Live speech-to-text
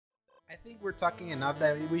I think we're talking enough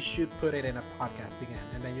that we should put it in a podcast again.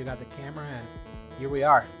 And then you got the camera, and here we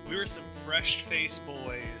are. We were some fresh-faced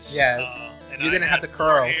boys. Yes. And You I didn't have had the more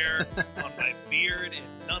curls. hair on my beard and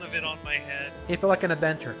none of it on my head. It felt like an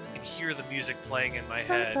adventure. I can hear the music playing in my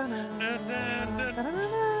head.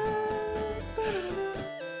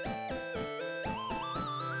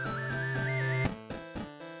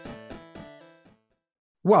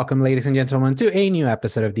 Welcome, ladies and gentlemen, to a new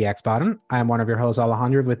episode of the X Button. I'm one of your hosts,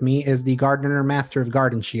 Alejandro. With me is the gardener master of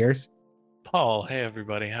garden shears, Paul, hey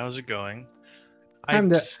everybody, how's it going?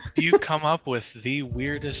 You come up with the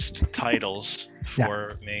weirdest titles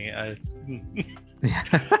for me.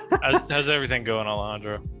 How's everything going,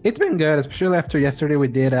 Alejandro? It's been good, especially after yesterday. We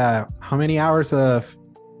did how many hours of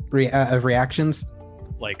reactions?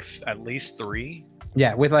 Like at least 3?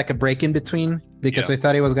 Yeah, with like a break in between because we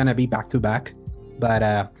thought it was gonna be back to back.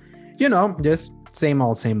 But just same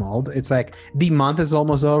old. It's like the month is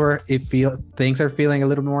almost over. Things are feeling a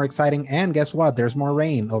little more exciting, and guess what? There's more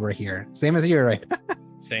rain over here. Same as you, right?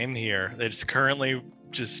 Same here. It's currently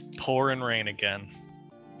just pouring rain again.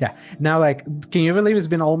 Yeah. Now, like, can you believe it's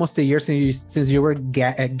been almost a year since you were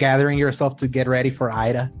gathering yourself to get ready for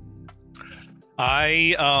Ida?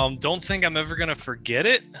 I don't think I'm ever gonna forget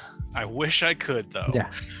it. I wish I could though.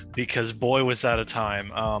 Yeah. Because boy, was that a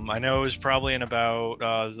time. I know it was probably in about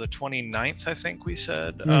the 29th, I think we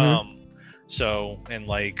said. Mm-hmm. So in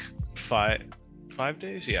like five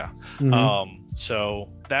days, yeah. Mm-hmm. So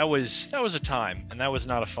that was a time, and that was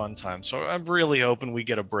not a fun time. So I'm really hoping we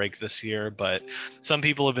get a break this year. But some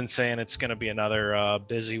people have been saying it's going to be another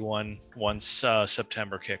busy one once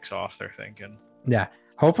September kicks off. They're thinking. Yeah.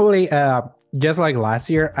 Hopefully, just like last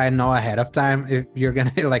year, I know ahead of time if you're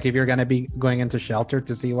gonna be going into shelter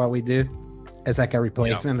to see what we do as like a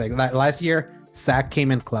replacement. Yeah. Like last year, Zach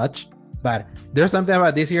came in clutch, but there's something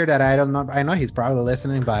about this year that I don't know. I know he's probably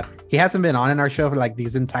listening, but he hasn't been on in our show for like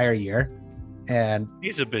this entire year, and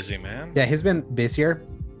he's a busy man. Yeah, he's been busier.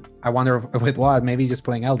 I wonder with what? Maybe just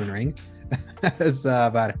playing Elden Ring.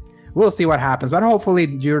 But we'll see what happens. But hopefully,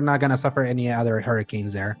 you're not gonna suffer any other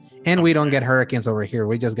hurricanes there. And we don't get hurricanes over here.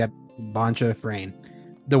 We just get a bunch of rain.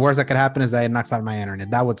 The worst that could happen is that it knocks out my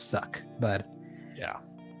internet. That would suck. But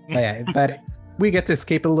but we get to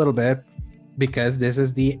escape a little bit because this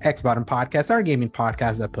is the X Button Podcast, our gaming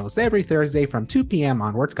podcast that posts every Thursday from 2 p.m.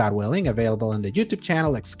 onwards, God willing, available on the YouTube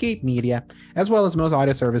channel Escape Media, as well as most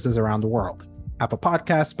audio services around the world, Apple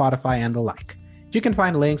Podcasts, Spotify, and the like. You can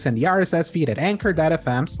find links in the RSS feed at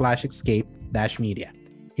anchor.fm/escape-media.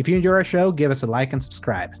 If you enjoy our show, give us a like and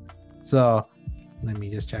subscribe. So let me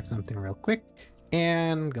just check something real quick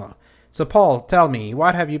and go. So Paul, tell me,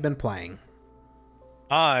 what have you been playing?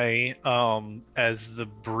 I, as the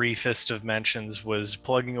briefest of mentions, was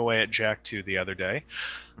plugging away at Jack 2 the other day.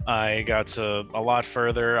 I got to a lot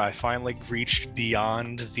further. I finally reached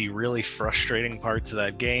beyond the really frustrating parts of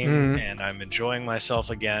that game, and I'm enjoying myself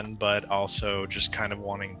again, but also just kind of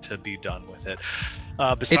wanting to be done with it.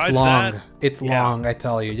 Besides it's long. that, it's long, I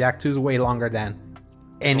tell you. Jak 2 is way longer than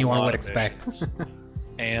anyone would expect.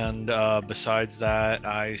 And besides that,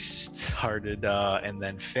 I started and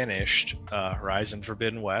then finished Horizon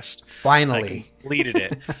Forbidden West. Finally. I completed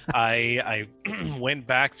it. I went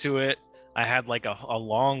back to it. I had like a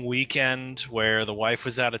long weekend where the wife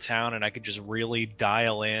was out of town and I could just really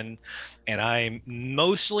dial in. And I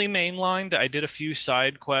mostly mainlined. I did a few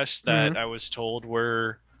side quests that I was told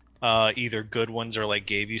were either good ones or like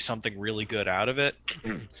gave you something really good out of it.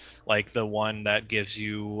 Like the one that gives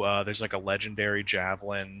you there's like a legendary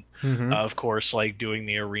javelin, of course, like doing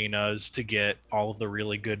the arenas to get all of the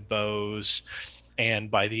really good bows. And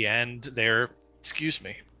by the end there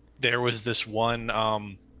was this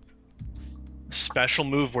one special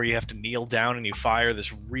move where you have to kneel down and you fire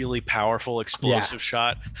this really powerful explosive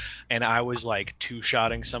shot, and I was like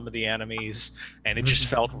two-shotting some of the enemies, and it just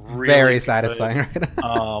felt really very good. satisfying,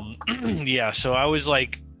 right? Yeah, so I was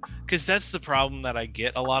like, because that's the problem that I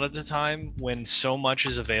get a lot of the time when so much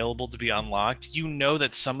is available to be unlocked. You know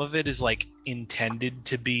that some of it is like intended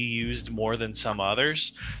to be used more than some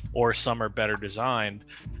others, or some are better designed.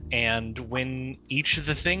 And when each of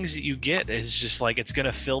the things that you get is just like it's going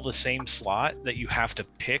to fill the same slot that you have to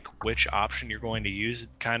pick which option you're going to use, it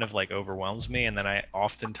kind of like overwhelms me. And then I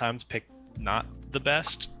oftentimes pick not the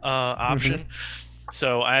best option.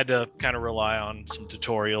 So I had to kind of rely on some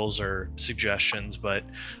tutorials or suggestions, but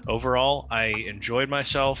overall, I enjoyed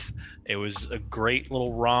myself. It was a great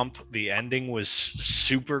little romp. The ending was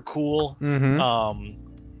super cool.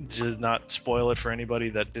 To not spoil it for anybody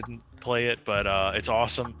that didn't play it, but it's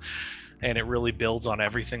awesome. and it really builds on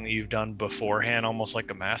everything that you've done beforehand, almost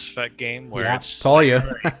like a Mass Effect game where Yeah, it's told you.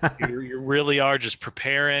 you really are just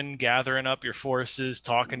preparing, gathering up your forces,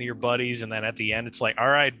 talking to your buddies, and then at the end it's like, all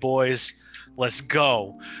right, boys, let's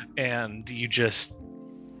go. And you just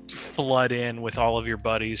flood in with all of your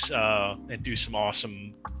buddies and do some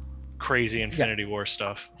awesome, crazy Infinity War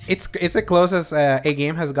stuff. It's the closest a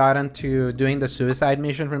game has gotten to doing the suicide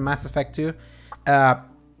mission from Mass Effect 2.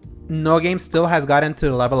 No game still has gotten to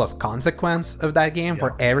the level of consequence of that game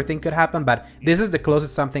where everything could happen, but this is the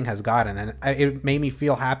closest something has gotten, and it made me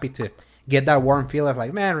feel happy to get that warm feel of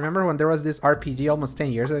like, man, remember when there was this RPG almost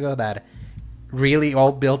 10 years ago that really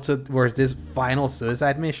all built towards this final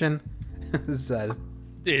suicide mission? So,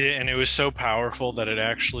 And it was so powerful that it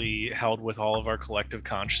actually held with all of our collective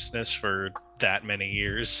consciousness for that many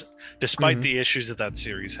years, despite the issues that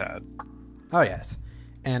series had. Oh, yes.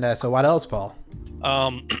 And so what else, Paul?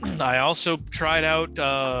 I also tried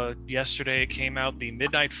out yesterday. It came out, the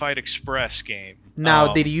Midnight Fight Express game.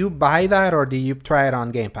 Now, did you buy that or did you try it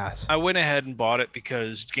on Game Pass? I went ahead and bought it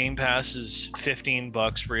because Game Pass is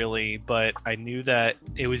 $15 really, but I knew that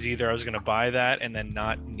it was either I was going to buy that and then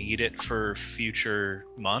not need it for future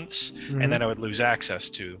months, and then I would lose access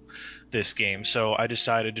to this game. So I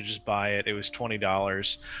decided to just buy it. It was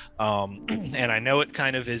 $20. And I know it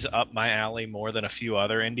kind of is up my alley more than a few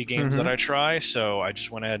other indie games that I try. So I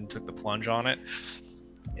just went ahead and took the plunge on it.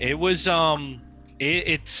 It was,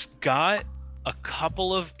 it's got a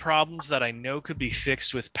couple of problems that I know could be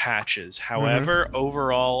fixed with patches. However,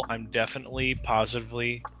 overall, I'm definitely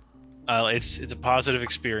positively it's a positive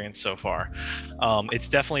experience so far. It's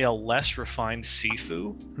definitely a less refined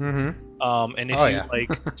Sifu. And if you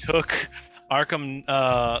like took Arkham,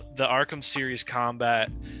 the Arkham series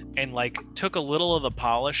combat and like took a little of the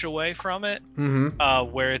polish away from it,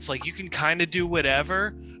 where it's like you can kind of do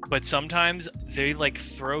whatever, but sometimes they like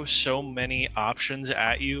throw so many options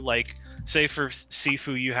at you. Like, say for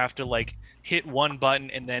Sifu, you have to like hit one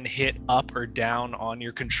button and then hit up or down on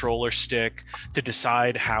your controller stick to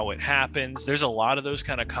decide how it happens. There's a lot of those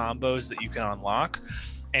kind of combos that you can unlock.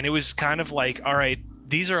 And it was kind of like, all right,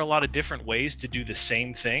 these are a lot of different ways to do the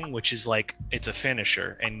same thing, which is like, it's a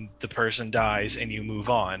finisher and the person dies and you move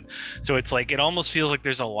on. So it's like, it almost feels like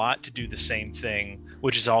there's a lot to do the same thing,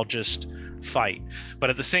 which is all just fight. But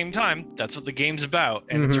at the same time, that's what the game's about.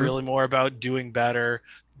 And it's really more about doing better,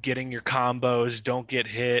 getting your combos, don't get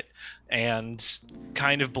hit, and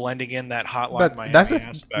kind of blending in that Hotline Miami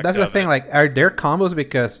aspect. That's the thing. Like, are there combos?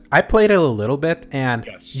 Because I played it a little bit, and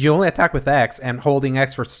you only attack with X, and holding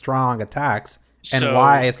X for strong attacks, and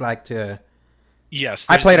Y is like to. Yes,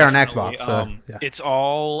 I played it on Xbox. So it's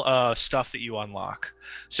all stuff that you unlock.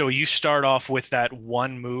 So you start off with that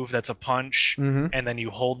one move that's a punch, and then you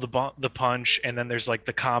hold the punch, and then there's like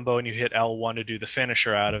the combo, and you hit L1 to do the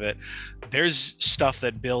finisher out of it. There's stuff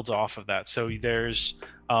that builds off of that. So there's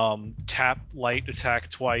tap light attack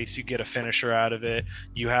twice, you get a finisher out of it.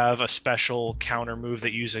 You have a special counter move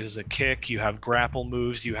that uses a kick. You have grapple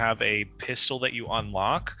moves. You have a pistol that you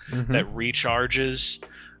unlock that recharges,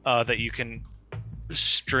 that you can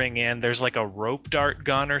string in. There's like a rope dart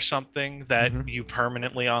gun or something that you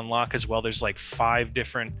permanently unlock as well. There's like 5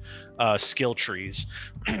 different skill trees,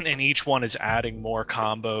 and each one is adding more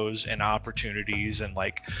combos and opportunities and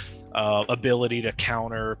like ability to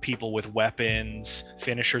counter people with weapons,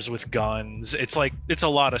 finishers with guns. It's like, it's a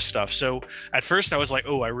lot of stuff. So at first I was like,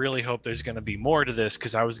 oh, I really hope there's going to be more to this,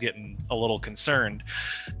 because I was getting a little concerned.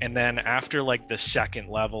 And then after like the second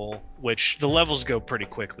level, which the levels go pretty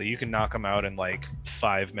quickly, you can knock them out in like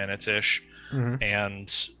 5 minutes ish.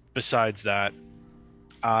 And besides that,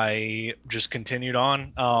 I just continued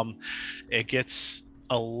on. It gets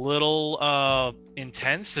a little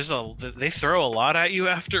intense. They throw a lot at you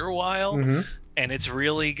after a while, and it's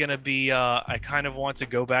really gonna be I kind of want to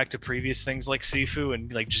go back to previous things like Sifu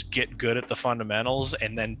and like just get good at the fundamentals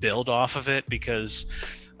and then build off of it, because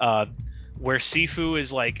where Sifu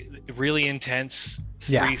is like really intense,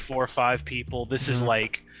 3, 4, 5 people, this is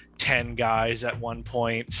like 10 guys at one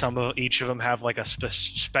point. Each of them have like a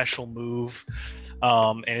special move,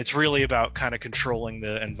 and it's really about kind of controlling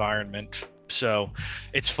the environment. So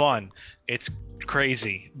it's fun, it's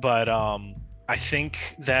crazy, but I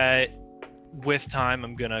think that with time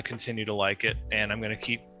I'm gonna continue to like it, and I'm gonna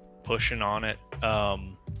keep pushing on it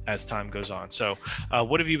as time goes on. So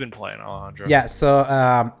what have you been playing, Alejandro? Yeah, so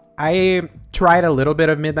I tried a little bit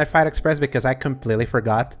of Midnight Fight Express because I completely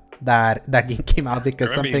forgot that game came out,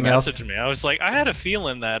 because something else messaged me. I was like, I had a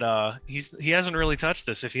feeling that he hasn't really touched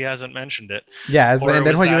this if he hasn't mentioned it. Yeah, or and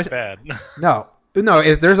then when you bad. No,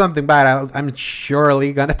 if there's something bad, I'm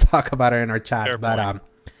surely gonna talk about it in our chat.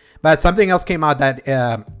 But something else came out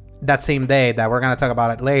that that same day that we're gonna talk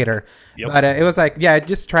about it later. Yep. But it was like, yeah, I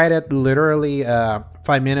just tried it literally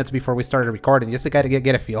 5 minutes before we started recording, just to kind of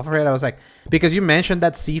get a feel for it. I was like, because you mentioned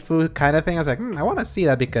that seafood kind of thing, I was like, I want to see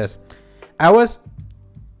that because I was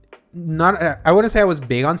not. I wouldn't say I was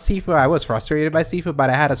big on seafood. I was frustrated by seafood, but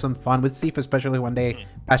I had some fun with seafood, especially when they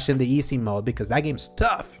patched in the easy mode because that game's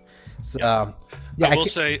tough. So. Yeah, I will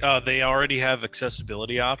say they already have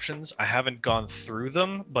accessibility options. I haven't gone through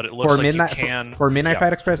them, but it looks for like midnight, you can for Midnight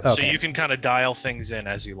Fight Express. Okay. So you can kind of dial things in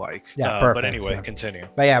as you like. Yeah, perfect. But anyway, so, continue.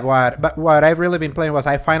 But yeah, what I've really been playing was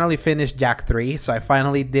I finally finished Jak 3, so I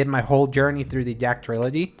finally did my whole journey through the Jak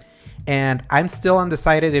trilogy, and I'm still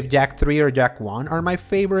undecided if Jak 3 or Jak 1 are my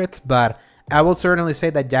favorites, but I will certainly say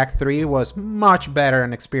that Jak 3 was much better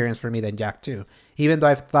an experience for me than Jak 2, even though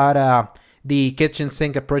I've thought the kitchen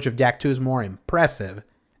sink approach of Jak 2 is more impressive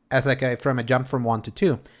as like from a jump from 1 to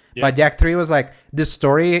 2. Yeah. But Jak 3 was like, the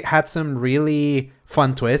story had some really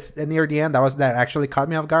fun twists near the end. That actually caught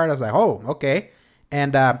me off guard. I was like, oh, okay.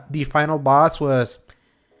 And the final boss was,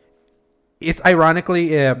 it's ironically,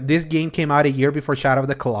 this game came out a year before Shadow of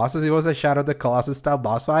the Colossus. It was a Shadow of the Colossus style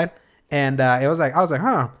boss fight. And I was like,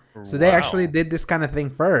 huh. So they actually did this kind of thing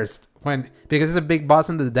first, because it's a big boss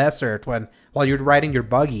in the desert while you're riding your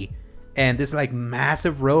buggy. And this like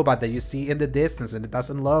massive robot that you see in the distance and it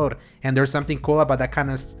doesn't load. And there's something cool about that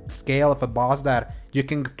kind of scale of a boss that you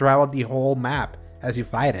can travel the whole map as you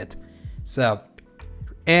fight it. So,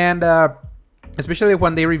 and especially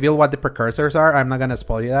when they reveal what the precursors are, I'm not going to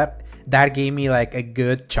spoil you that. That gave me like a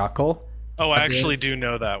good chuckle. Oh, I actually do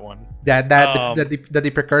know that one. That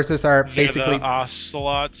the precursors are basically the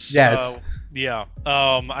ocelots. Yes. Yeah.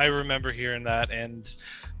 I remember hearing that, and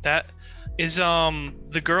that is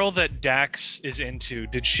the girl that Dax is into.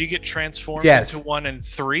 Did she get transformed into 1 and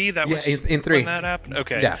 3? That was in 3 when that happened.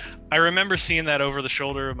 Okay. Yeah. I remember seeing that over the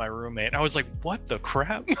shoulder of my roommate. I was like, "What the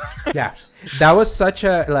crap?" Yeah, that was such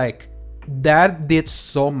a that did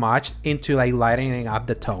so much into like lightening up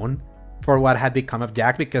the tone for what had become of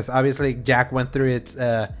Jak, because obviously Jak went through its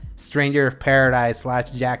Stranger of Paradise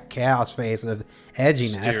 / Jak Chaos phase of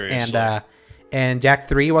edginess. Seriously. And Jak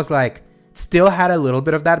 3 was like, still had a little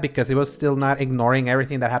bit of that because it was still not ignoring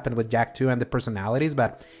everything that happened with Jak 2 and the personalities,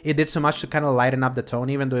 but it did so much to kind of lighten up the tone,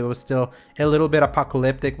 even though it was still a little bit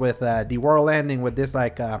apocalyptic with the world ending with this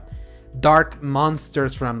like dark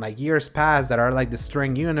monsters from like years past that are like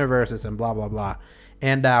destroying universes and blah blah blah.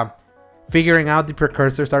 And figuring out the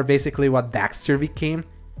precursors are basically what Daxter became,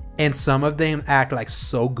 and some of them act like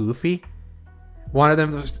so goofy. One of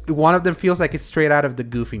them feels like it's straight out of the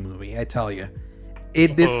Goofy movie, I tell you.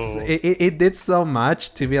 It did so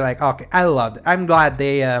much to be like, okay, I loved it. I'm glad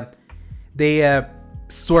they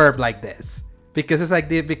swerved like this, because it's like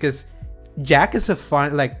because Jak is a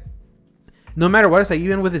fun, like, no matter what, it's like,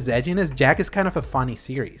 even with his edginess, Jak is kind of a funny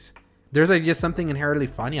series. There's like just something inherently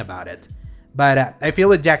funny about it. But I feel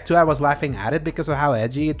with Jak 2, I was laughing at it because of how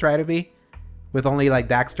edgy it tried to be, with only like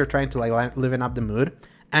Daxter trying to like liven up the mood.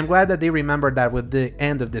 I'm glad that they remembered that with the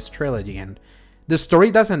end of this trilogy. And the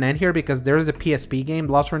story doesn't end here because there's a PSP game,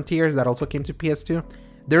 Lost Frontiers, that also came to PS2.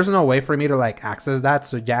 There's no way for me to like access that.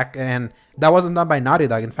 So Jak, and that wasn't done by Naughty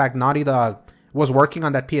Dog. In fact, Naughty Dog was working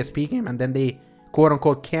on that PSP game, and then they quote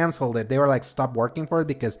unquote canceled it. They were like, stopped working for it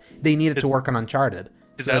because they needed to work on Uncharted.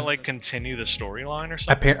 Did that like continue the storyline or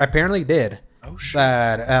something? Apparently did. Oh shit.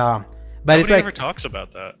 But nobody it's like, ever talks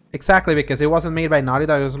about that. Exactly, because it wasn't made by Naughty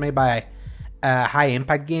Dog. It was made by High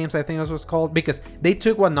Impact Games, I think it was called, because they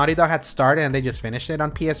took what Naughty Dog had started and they just finished it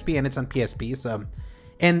on PSP, and it's on PSP. So,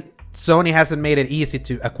 and Sony hasn't made it easy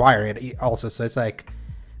to acquire it also. So it's like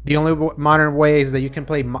the only modern ways that you can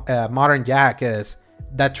play modern Jak is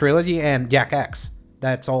that trilogy and Jak X.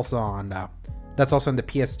 That's also on the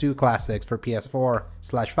PS2 classics for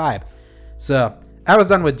PS4/5. So I was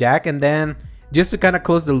done with Jak, and then just to kind of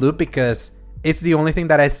close the loop, because it's the only thing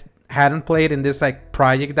that I hadn't played in this like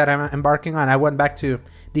project that I'm embarking on, I went back to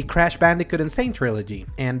the Crash Bandicoot Insane trilogy,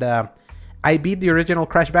 and I beat the original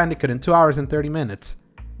Crash Bandicoot in 2 hours and 30 minutes,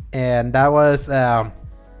 and that was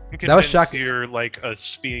shocking. You're like a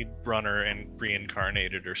speed runner and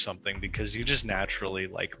reincarnated or something, because you just naturally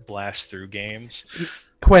like blast through games.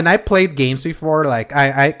 When I played games before, like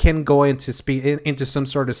I can go into some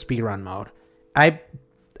sort of speedrun mode.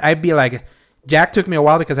 I'd be like, Jak took me a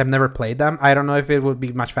while because I've never played them. I don't know if it would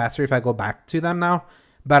be much faster if I go back to them now.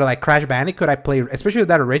 But like Crash Bandicoot, I played, especially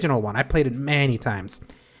that original one, I played it many times.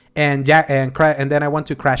 And then I went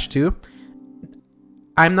to Crash 2.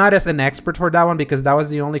 I'm not as an expert for that one because that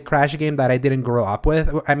was the only Crash game that I didn't grow up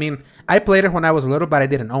with. I mean, I played it when I was little, but I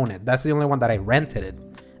didn't own it. That's the only one that I rented it.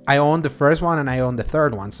 I owned the first one and I owned the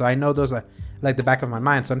third one, so I know those like the back of my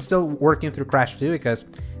mind. So I'm still working through Crash 2 because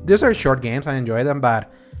these are short games. I enjoy them,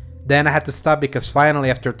 but then I had to stop because finally,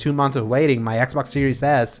 after 2 months of waiting, my Xbox Series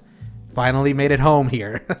S finally made it home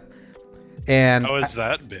here. And how has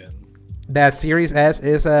that been? that Series S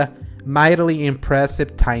is a mightily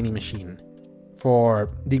impressive tiny machine for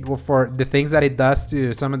the things that it does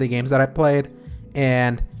to some of the games that I played,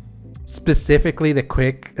 and specifically the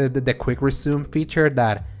quick resume feature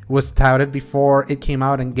that was touted before it came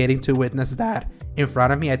out, and getting to witness that in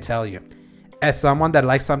front of me. I tell you, as someone that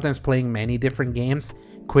likes sometimes playing many different games,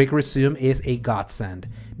 quick resume is a godsend.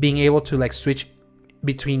 Being able to like switch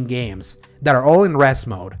between games that are all in rest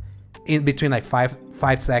mode in between like 5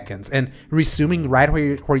 seconds and resuming right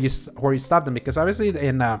where you stop them, because obviously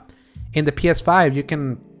in the PS5 you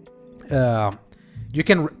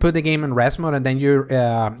can put the game in rest mode and then you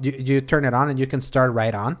turn it on and you can start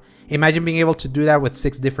right on. Imagine being able to do that with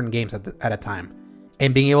 6 different games at a time,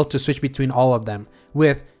 and being able to switch between all of them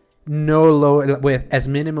with with as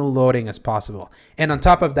minimal loading as possible. And on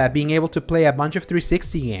top of that, being able to play a bunch of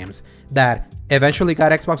 360 games that eventually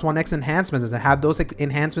got Xbox One X enhancements and have those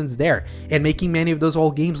enhancements there, and making many of those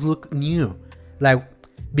old games look new. Like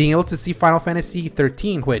being able to see Final Fantasy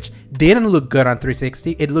 13, which didn't look good on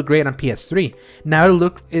 360, it looked great on PS3. Now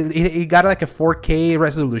it got like a 4K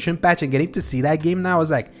resolution patch, and getting to see that game now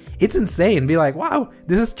is like, it's insane. Be like, wow,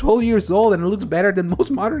 this is 12 years old and it looks better than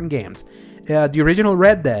most modern games. The original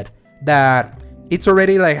Red Dead, that it's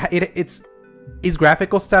already like its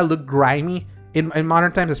graphical style looked grimy in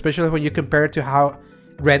modern times, especially when you compare it to how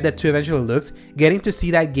Red Dead 2 eventually looks. Getting to see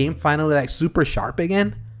that game finally like super sharp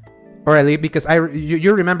again, or at least because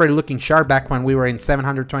you remember it looking sharp back when we were in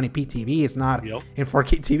 720p TVs, not in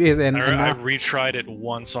 4K TVs. And I retried it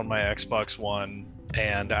once on my Xbox One,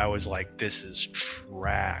 and I was like, this is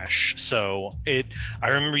trash. So I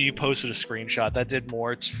remember you posted a screenshot that did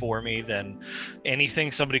more for me than anything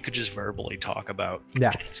somebody could just verbally talk about.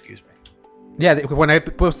 Yeah. Excuse me. Yeah, when I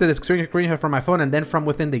posted a screenshot from my phone and then from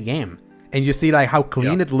within the game, and you see like how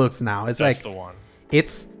clean it looks now. It's That's like, the one.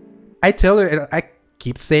 I tell you, I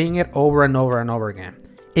keep saying it over and over and over again.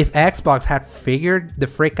 If Xbox had figured the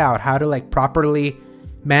frick out how to like properly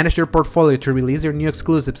manage their portfolio to release their new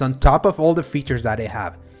exclusives on top of all the features that they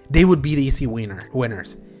have, they would be the easy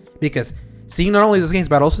winners. Because seeing not only those games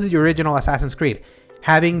but also the original Assassin's Creed,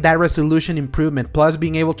 having that resolution improvement plus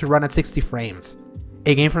being able to run at 60 frames,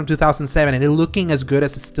 a game from 2007, and it looking as good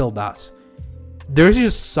as it still does, there's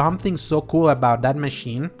just something so cool about that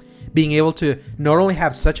machine being able to not only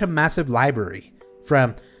have such a massive library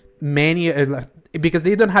from many, because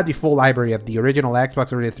they don't have the full library of the original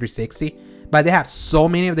Xbox or the 360, but they have so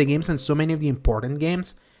many of the games and so many of the important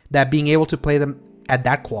games that being able to play them at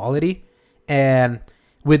that quality and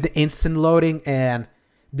with the instant loading, and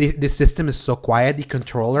the system is so quiet. The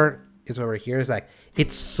controller is over here. It's like,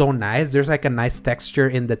 it's so nice. There's like a nice texture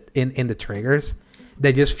in the triggers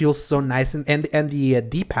that just feels so nice, and the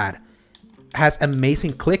D-pad has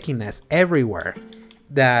amazing clickiness everywhere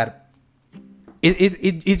that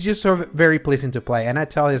it's just sort of very pleasing to play. And I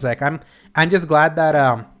tell you, it's like I'm just glad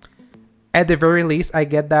that at the very least I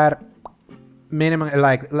get that minimum,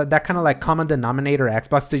 like that kind of like common denominator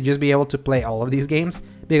Xbox to just be able to play all of these games,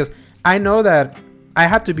 because I know that I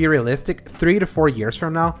have to be realistic. 3 to 4 years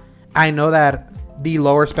from now, I know that the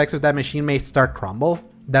lower specs of that machine may start crumble.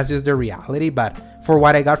 That's just the reality. But for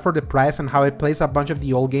what I got for the price and how it plays a bunch of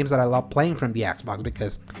the old games that I love playing from the Xbox,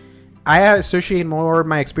 because I associate more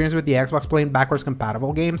my experience with the Xbox playing backwards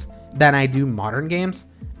compatible games than I do modern games.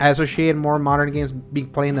 I associate more modern games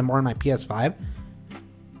playing them more on my PS5.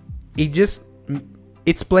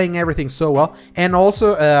 It's playing everything so well, and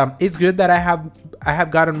also it's good that I have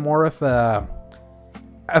gotten more of a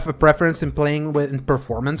preference in playing in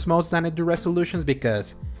performance modes than I do resolutions,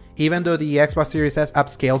 because even though the Xbox Series S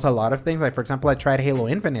upscales a lot of things, like for example I tried Halo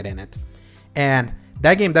Infinite in it, and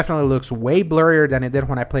that game definitely looks way blurrier than it did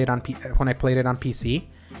when I played it on PC,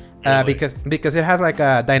 because it has like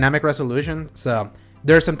a dynamic resolution. So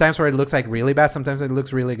there's some times where it looks like really bad, sometimes it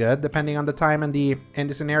looks really good depending on the time and the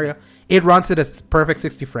scenario. It runs at a perfect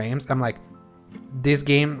 60 frames. I'm like, this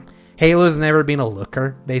game, Halo has never been a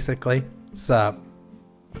looker basically. So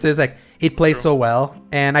it's like, it plays so well.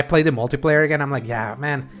 And I played the multiplayer again. I'm like, yeah,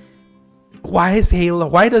 man, why does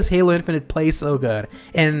Halo Infinite play so good?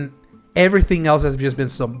 And everything else has just been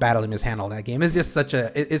so badly mishandled. That game is just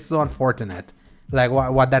it's so unfortunate, like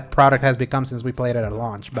what that product has become since we played it at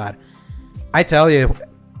launch. But I tell you,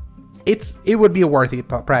 it would be a worthy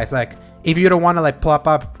price. Like if you don't want to like plop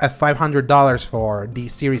up at $500 for the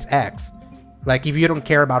Series X, like if you don't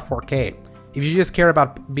care about 4K, if you just care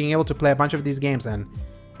about being able to play a bunch of these games and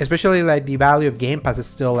especially like the value of Game Pass is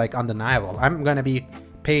still like undeniable. I'm gonna be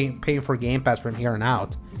paying for Game Pass from here on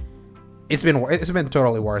out. It's been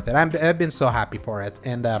totally worth it. I've been so happy for it,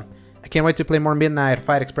 and I can't wait to play more Midnight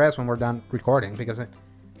Fight Express when we're done recording because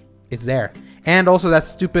it's there. And also that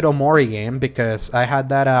stupid Omori game, because I had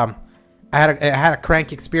that I had a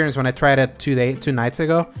cranky experience when I tried it 2 nights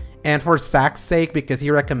ago. And for Zach's sake, because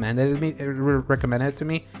he recommended it to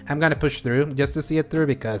me, I'm gonna push through just to see it through,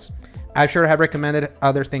 because I sure have recommended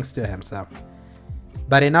other things to him. So,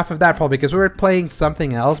 but enough of that, Paul, because we were playing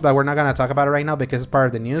something else, but we're not gonna talk about it right now because it's part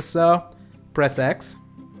of the news. So, press X.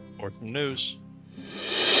 Or news.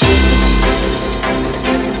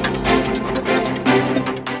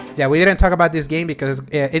 Yeah, we didn't talk about this game because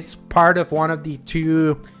it's part of one of the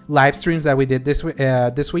 2 live streams that we did this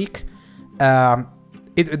week.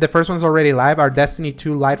 The first one's already live, our Destiny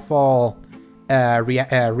 2 Lightfall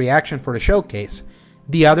reaction for the showcase.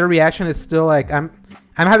 The other reaction is still like I'm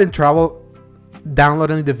having trouble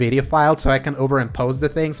downloading the video file so I can overimpose the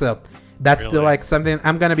thing. So that's still like something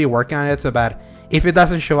I'm gonna be working on it. So bad. If it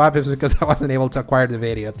doesn't show up, it's because I wasn't able to acquire the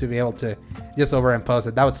video to be able to just overimpose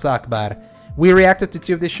it. That would suck, but we reacted to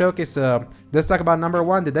 2 of this showcase. So let's talk about number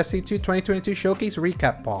 1, the Destiny 2 2022 showcase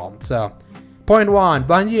recap, Paul. So point 1,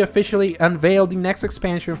 Bungie officially unveiled the next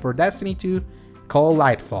expansion for Destiny 2 called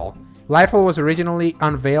Lightfall. Lightfall was originally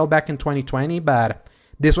unveiled back in 2020, but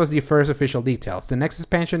this was the first official details. The next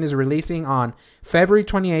expansion is releasing on February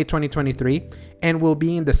 28, 2023, and will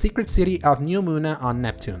be in the secret city of New Muna on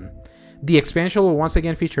Neptune. The expansion will once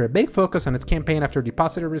again feature a big focus on its campaign after the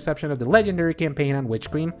positive reception of the legendary campaign on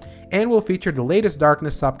Witch Queen, and will feature the latest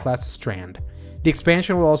Darkness subclass Strand. The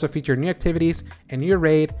expansion will also feature new activities, a new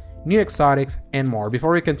raid, new exotics, and more.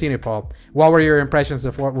 Before we continue, Paul, what were your impressions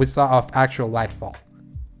of what we saw of actual Lightfall?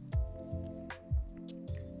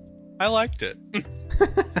 I liked it.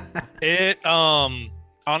 It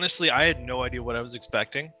honestly, I had no idea what I was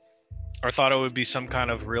expecting. I thought it would be some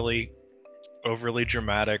kind of really overly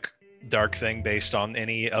dramatic dark thing based on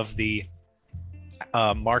any of the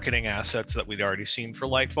marketing assets that we'd already seen for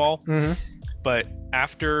Lightfall. Mm-hmm. But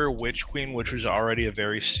after Witch Queen, which was already a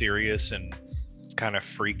very serious and kind of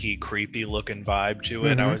freaky, creepy looking vibe to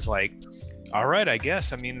it, I was like, all right, I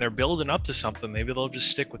guess. I mean, they're building up to something. Maybe they'll just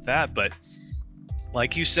stick with that. But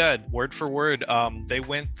like you said, word for word, they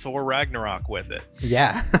went Thor Ragnarok with it.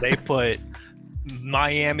 Yeah. They put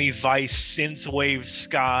Miami Vice synthwave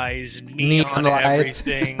skies, neon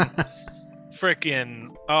everything.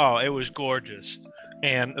 Freaking, oh, it was gorgeous.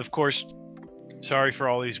 And of course, sorry for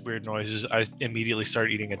all these weird noises. I immediately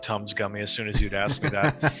started eating a Tums gummy as soon as you'd ask me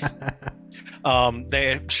that.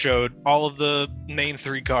 They showed all of the main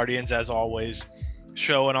 3 Guardians, as always,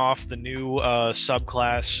 showing off the new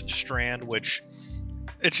subclass Strand, which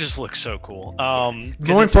it just looks so cool.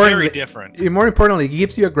 It's very different. More importantly, it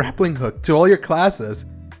gives you a grappling hook to all your classes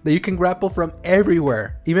that you can grapple from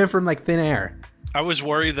everywhere, even from like thin air. I was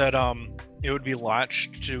worried that it would be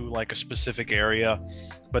latched to like a specific area,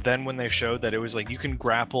 but then when they showed that it was like you can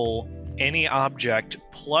grapple any object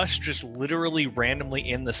plus just literally randomly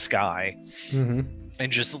in the sky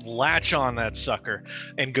and just latch on that sucker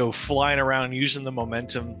and go flying around using the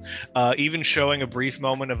momentum, even showing a brief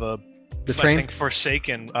moment of the train, I think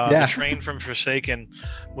Forsaken, the train from Forsaken,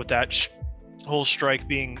 with that whole strike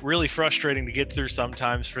being really frustrating to get through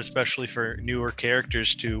sometimes, especially for newer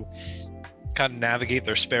characters to kind of navigate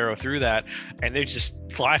their Sparrow through that, and they just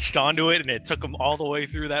latched onto it, and it took them all the way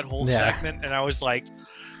through that whole segment. And I was like,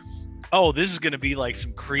 oh, this is going to be like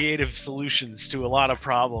some creative solutions to a lot of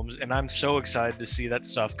problems, and I'm so excited to see that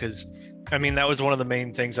stuff, because I mean, that was one of the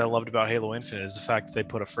main things I loved about Halo Infinite, is the fact that they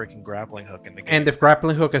put a freaking grappling hook in the game. And the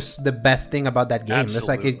grappling hook is the best thing about that game. Absolutely. It's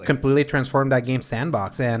like it completely transformed that game's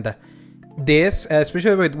sandbox. And this,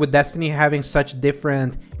 especially with Destiny having such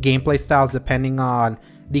different gameplay styles depending on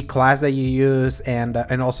the class that you use, and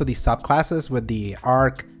also the subclasses with the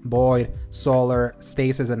Arc, Void, Solar,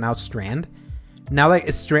 Stasis, and now Strand. Now, like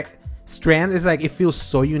Strand is like, it feels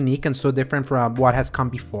so unique and so different from what has come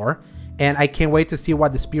before. And I can't wait to see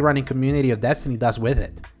what the speedrunning community of Destiny does with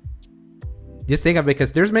it. Just think of it,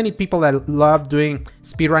 because there's many people that love doing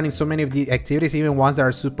speedrunning so many of the activities, even ones that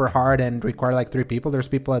are super hard and require like 3 people. There's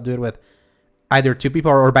people that do it with either 2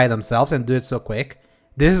 people or by themselves and do it so quick.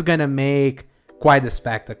 This is gonna make quite a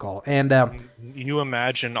spectacle. And you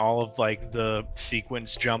imagine all of like the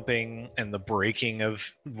sequence jumping and the breaking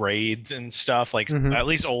of raids and stuff, like at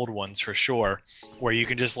least old ones for sure, where you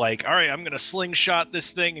can just like, all right, I'm gonna slingshot this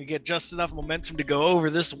thing and get just enough momentum to go over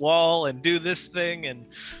this wall and do this thing. And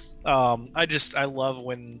I love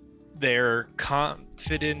when they're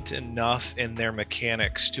confident enough in their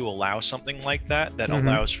mechanics to allow something like that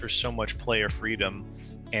allows for so much player freedom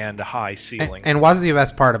and a high ceiling. And what's the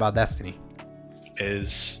best part about Destiny?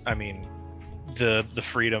 Is, I mean, the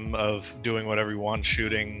freedom of doing whatever you want,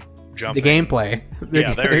 shooting, jumping. The gameplay.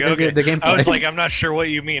 Yeah, there you go. Okay. The gameplay. I was like, I'm not sure what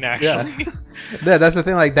you mean, actually. Yeah, that's the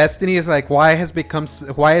thing. Like, Destiny is like why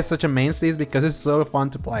it's such a mainstay is because it's so fun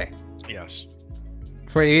to play. Yes.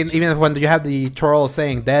 For even when you have the troll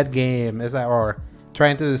saying "dead game" is that, or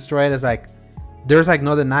trying to destroy it, is like there's like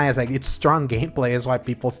no denying. It's like it's strong gameplay is why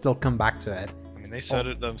people still come back to it. I mean, they said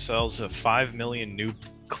it themselves. 5 million new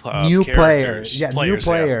players. Yeah, new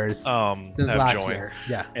players. Since last joined. year.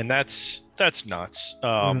 Yeah, and that's nuts.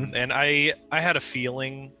 And I had a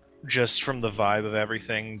feeling just from the vibe of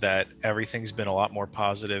everything that everything's been a lot more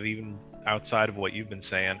positive, even outside of what you've been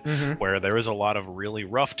saying, where there was a lot of really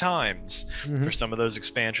rough times for some of those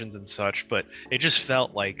expansions and such, but it just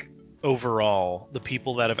felt like overall the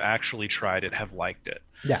people that have actually tried it have liked it.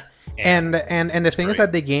 Yeah. And the thing is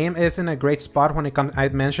that the game is in a great spot when it comes. I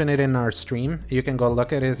mentioned it in our stream. You can go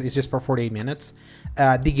look at it. It's just for 48 minutes.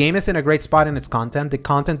 The game is in a great spot in its content. The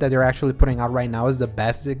content that they're actually putting out right now is the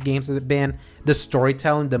best the games have been. The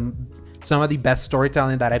storytelling, some of the best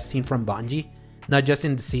storytelling that I've seen from Bungie, not just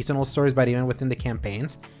in the seasonal stories, but even within the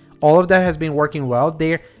campaigns. All of that has been working well.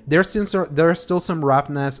 There's still some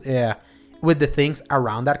roughness with the things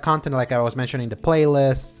around that content, like I was mentioning, the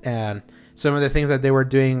playlists and some of the things that they were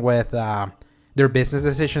doing with their business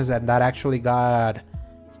decisions that actually got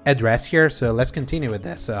addressed here. So let's continue with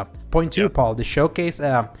this. Point 2, Paul, the showcase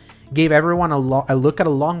gave everyone a look at a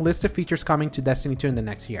long list of features coming to Destiny 2 in the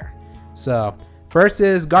next year. So first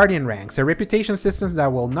is Guardian Ranks, a reputation system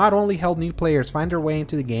that will not only help new players find their way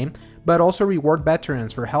into the game, but also reward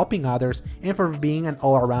veterans for helping others and for being an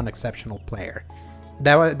all-around exceptional player.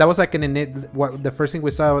 That was like the first thing we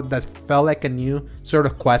saw that felt like a new sort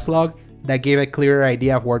of quest log that gave a clearer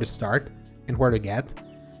idea of where to start and where to get.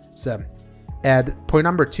 So, point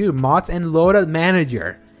number 2, mods and loadout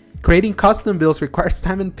manager. Creating custom builds requires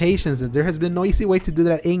time and patience, and there has been no easy way to do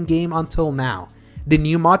that in-game until now. The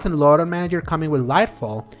new mods and loadout manager coming with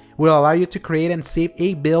Lightfall will allow you to create and save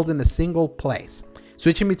a build in a single place.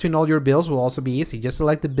 Switching between all your builds will also be easy. Just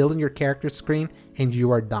select the build on your character screen and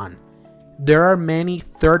you are done. There are many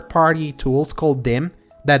third-party tools called DIM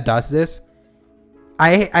that does this.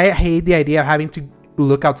 I hate the idea of having to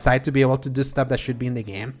look outside to be able to do stuff that should be in the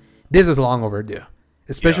game. This is long overdue,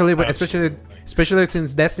 especially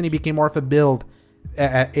since Destiny became more of a build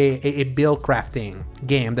crafting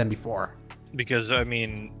game than before. Because I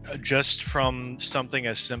mean, just from something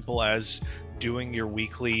as simple as doing your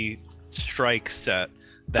weekly strike set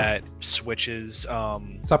that switches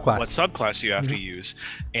what subclass you have to use,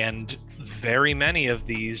 and very many of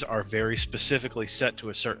these are very specifically set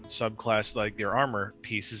to a certain subclass, like your armor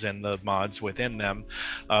pieces and the mods within them,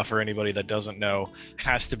 for anybody that doesn't know,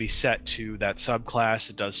 has to be set to that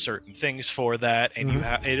subclass. It does certain things for that, and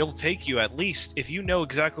it'll take you, at least if you know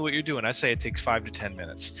exactly what you're doing, I say it takes 5 to 10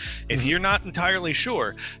 minutes. If you're not entirely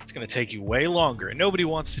sure, it's going to take you way longer, and nobody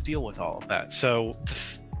wants to deal with all of that. So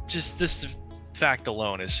just this fact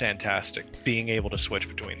alone is fantastic, being able to switch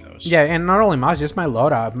between those. Yeah, and not only mods, just my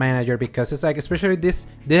loadout manager, because it's like, especially this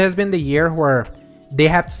has been the year where they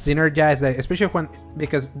have synergized that, especially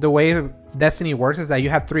because the way Destiny works is that you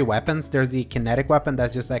have 3 weapons. There's the kinetic weapon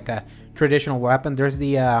that's just like a traditional weapon. There's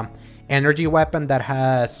the energy weapon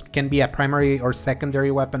that can be a primary or secondary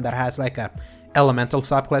weapon that has like a elemental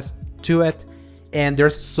subclass to it, and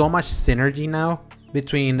there's so much synergy now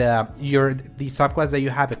between the subclass that you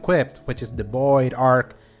have equipped, which is the Void,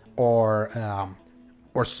 Arc, or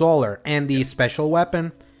Solar, and the special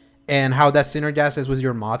weapon, and how that synergizes with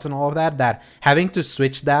your mods and all of that, that having to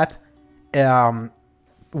switch that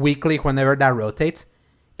weekly whenever that rotates,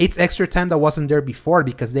 it's extra time that wasn't there before,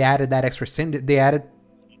 because they added that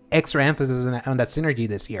extra emphasis on that synergy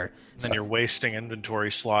this year. And then you're wasting inventory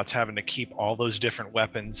slots having to keep all those different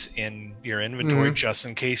weapons in your inventory just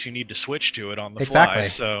in case you need to switch to it on the fly.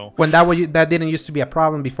 So when that didn't used to be a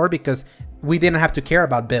problem before, because we didn't have to care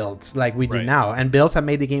about builds like we do now, and builds have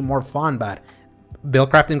made the game more fun, but build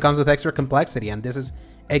crafting comes with extra complexity, and this is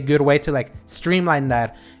a good way to like streamline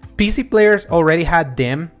that. PC players already had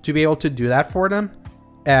DIM to be able to do that for them.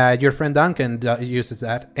 Your friend Duncan uses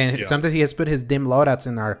that, and sometimes he has put his DIM loadouts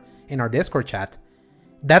in our Discord chat.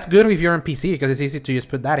 That's good if you're on PC, because it's easy to just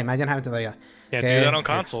put that. Imagine having to like can't do that on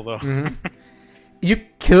console though. You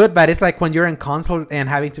could, but it's like when you're in console and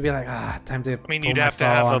having to be like, time to. I mean, you'd have to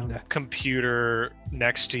have a computer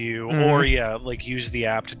next to you, or like use the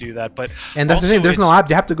app to do that. But that's the thing. There's no app.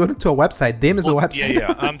 You have to go to a website. DIM is a website.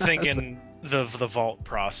 Yeah. I'm thinking the vault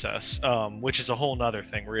process, which is a whole nother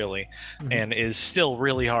thing, really, and is still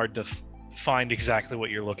really hard to find exactly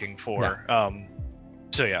what you're looking for.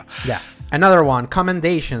 So yeah. Yeah. Another one,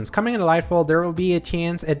 commendations. Coming in Lightfall, there will be a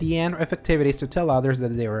chance at the end of activities to tell others that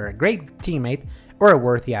they were a great teammate or a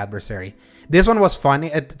worthy adversary. This one was funny.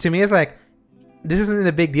 To me, it's like, this isn't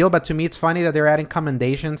a big deal, but to me, it's funny that they're adding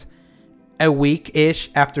commendations a week-ish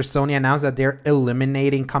after Sony announced that they're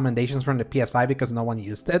eliminating commendations from the PS5 because no one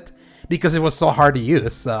used it. Because it was so hard to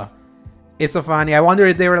use. So it's so funny. I wonder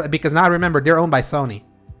if they were, because now remember, they're owned by Sony.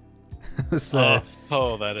 So,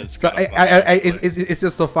 that is. So it's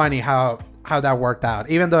just so funny how that worked out.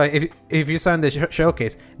 Even though if you saw in the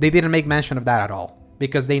showcase, they didn't make mention of that at all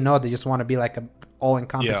because they know they just want to be like an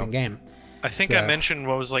all-encompassing game. I think I mentioned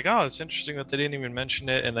what was like, oh, it's interesting that they didn't even mention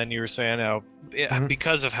it, and then you were saying how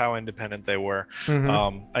because of how independent they were,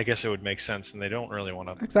 I guess it would make sense, and they don't really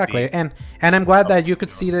want to. Exactly, and I'm glad that you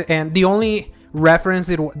could see that. And the only reference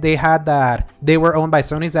they had that they were owned by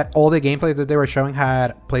Sony is that all the gameplay that they were showing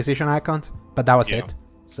had PlayStation icons, but that was it.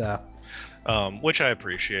 So, which I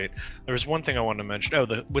appreciate. There was one thing I wanted to mention.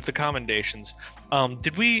 Oh, with the commendations,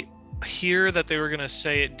 did we hear that they were gonna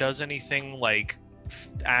say it does anything like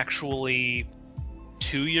actually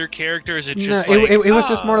to your character? Is it just it was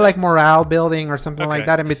just more like morale building or something like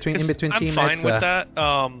that in between teammates. I'm fine with that.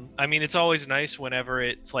 I mean, it's always nice whenever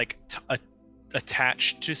it's like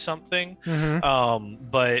attached to something.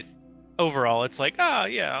 But overall, it's like,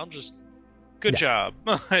 I'll just good job.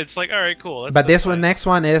 It's like, all right, cool. But this next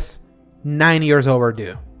one is 9 years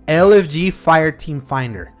overdue. LFG Fire Team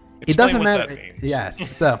Finder. It doesn't matter.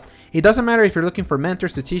 Yes, so. It doesn't matter if you're looking for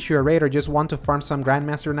mentors to teach you a raid or just want to farm some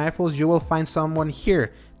Grandmaster Rifles, you will find someone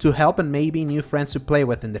here to help and maybe new friends to play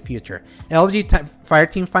with in the future. LG Fire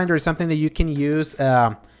Team Finder is something that you can use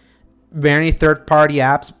many third-party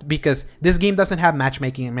apps because this game doesn't have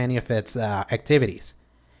matchmaking in many of its activities.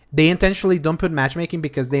 They intentionally don't put matchmaking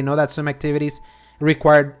because they know that some activities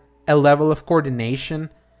require a level of coordination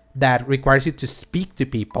that requires you to speak to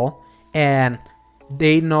people, and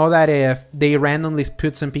they know that if they randomly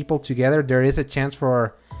put some people together, there is a chance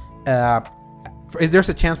for a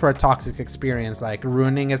toxic experience, like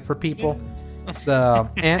ruining it for people. So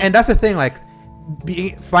and that's the thing, like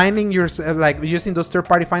finding like using those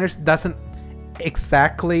third-party finders doesn't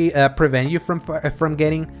exactly prevent you from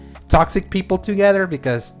getting toxic people together,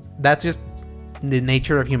 because that's just the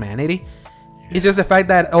nature of humanity. It's just the fact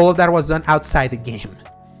that all of that was done outside the game.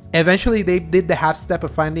 Eventually, they did the half step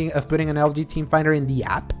of putting an LG Team Finder in the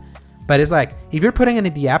app, but it's like, if you're putting it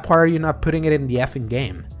in the app, why are you not putting it in the effing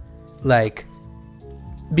game? Like,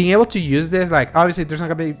 being able to use this, like, obviously there's not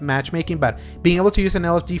gonna be matchmaking, but being able to use an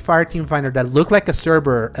LG Fire Team Finder that looked like a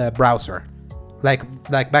server browser, like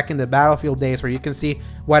back in the Battlefield days, where you can see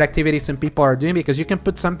what activities some people are doing, because you can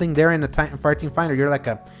put something there in a Fire Team Finder. You're like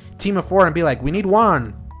a team of 4 and be like, we need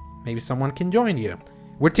one. Maybe someone can join you.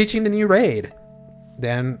 We're teaching the new raid.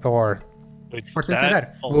 Then or things like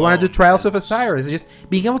that. We want to do Trials of Osiris. Just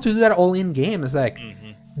being able to do that all in game is like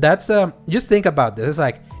that's just think about this. It's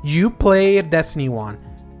like you played Destiny 1.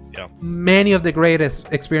 Yeah. Many of the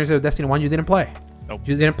greatest experiences of Destiny 1 you didn't play. Nope.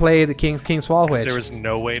 You didn't play the King's Fall, which there was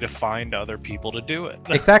no way to find other people to do it.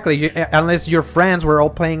 Exactly. Unless your friends were all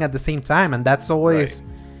playing at the same time, and that's always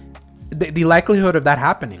the likelihood of that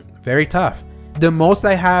happening. Very tough. The most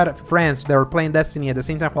I had friends that were playing Destiny at the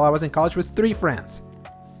same time while I was in college was 3 friends.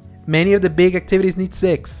 Many of the big activities need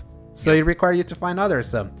 6, so it requires you to find others.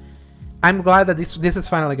 So I'm glad that this is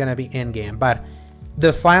finally going to be in-game. But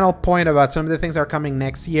the final point about some of the things that are coming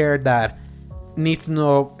next year that needs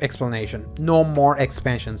no explanation. No more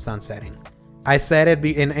expansion sunsetting. I said it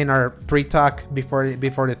in our pre-talk before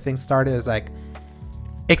the thing started. Is like,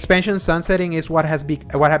 expansion sunsetting is what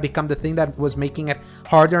had become the thing that was making it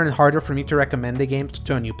harder and harder for me to recommend the game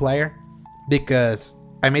to a new player. Because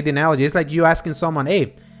I made the analogy, it's like you asking someone,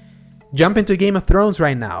 hey, jump into Game of Thrones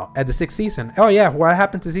right now at the 6th season. Oh yeah, what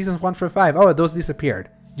happened to seasons 1 through 5? Oh, those disappeared.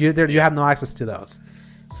 You have no access to those.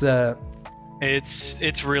 So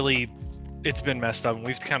it's really, it's been messed up, and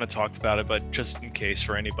we've kind of talked about it, but just in case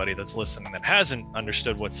for anybody that's listening that hasn't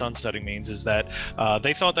understood what sunsetting means, is that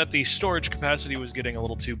they thought that the storage capacity was getting a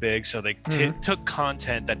little too big, so they took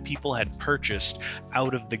content that people had purchased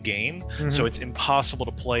out of the game, so it's impossible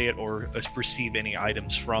to play it or receive any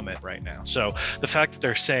items from it right now. So the fact that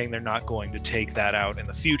they're saying they're not going to take that out in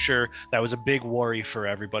the future, that was a big worry for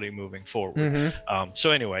everybody moving forward. So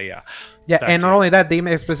anyway, and not only that,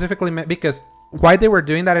 they specifically meant, because why they were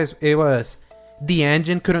doing that is it was the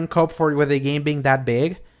engine couldn't cope with the game being that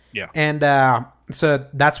big. Yeah. And so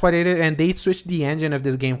that's what it is. And they switched the engine of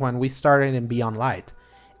this game when we started in Beyond Light.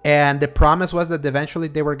 And the promise was that eventually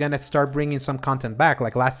they were going to start bringing some content back.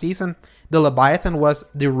 Like last season, the Leviathan was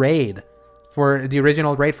the raid for the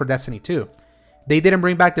original raid for Destiny 2. They didn't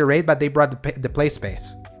bring back the raid, but they brought the play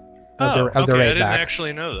space of the okay. raid I didn't back.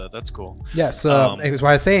 actually know that. That's cool. Yeah, so it was what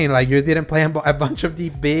I was saying. Like, you didn't play a bunch of the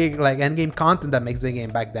big like end game content that makes the game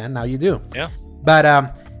back then. Now you do. Yeah.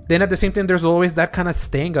 But then at the same time, there's always that kind of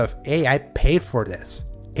sting of, hey, I paid for this,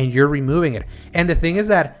 and you're removing it. And the thing is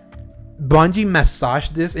that Bungie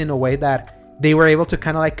massaged this in a way that they were able to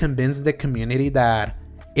kind of like convince the community that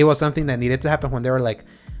it was something that needed to happen, when they were like,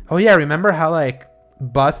 oh yeah, remember how like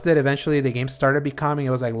busted eventually the game started becoming? It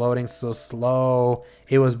was like loading so slow,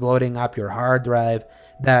 it was bloating up your hard drive,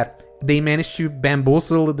 that they managed to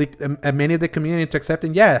bamboozle many of the community to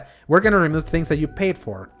accepting, yeah, we're gonna remove things that you paid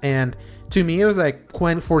for. And to me, it was like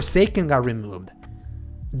when Forsaken got removed,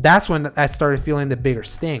 that's when I started feeling the bigger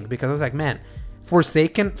sting, because I was like, man,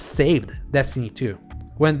 Forsaken saved Destiny 2.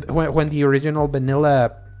 When the original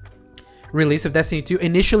vanilla release of Destiny 2,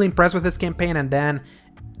 initially impressed with this campaign, and then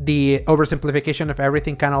the oversimplification of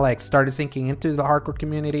everything kind of like started sinking into the hardcore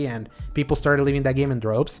community, and people started leaving that game in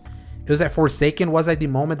droves. It was like Forsaken was like the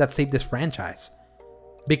moment that saved this franchise,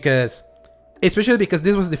 especially because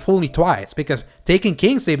this was the fool me twice, because Taken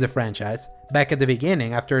King saved the franchise back at the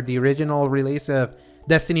beginning after the original release of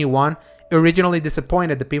Destiny 1. Originally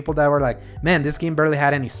disappointed the people that were like, man, this game barely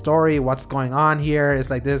had any story, what's going on here, it's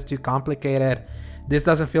like, this is too complicated, this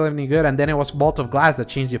doesn't feel any good. And then it was Vault of Glass that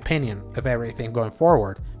changed the opinion of everything going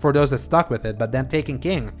forward for those that stuck with it. But then Taken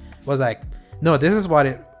King was like, no, this is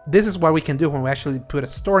what we can do when we actually put a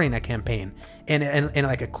story in a campaign, and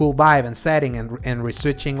like a cool vibe and setting, and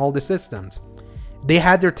reswitching all the systems. They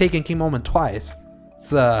had their Taken King moment twice.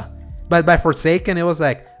 So, but by Forsaken, it was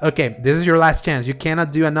like, okay, this is your last chance. You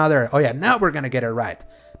cannot do another, oh yeah, now we're gonna get it right.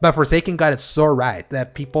 But Forsaken got it so right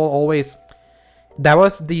that people always, that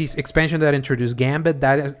was the expansion that introduced Gambit.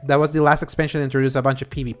 That was the last expansion that introduced a bunch of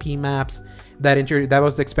PvP maps. That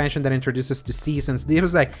was the expansion that introduced us to seasons. It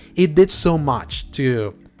was like, it did so much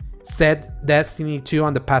to set Destiny 2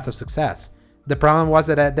 on the path of success. The problem was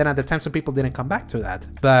that then at the time, some people didn't come back to that.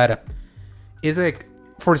 But it's like,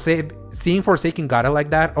 seeing Forsaken got it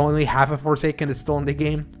like that. Only half of Forsaken is still in the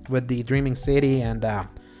game, with the Dreaming City and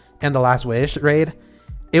the Last Wish raid.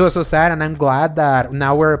 It was so sad, and I'm glad that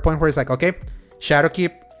now we're at a point where it's like, okay,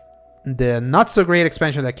 Shadowkeep, the not so great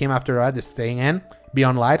expansion that came after that, is staying in.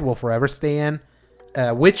 Beyond Light will forever stay in.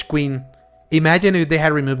 Witch Queen, imagine if they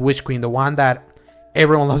had removed Witch Queen, the one that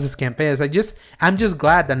everyone loves this campaign. It's like, I'm just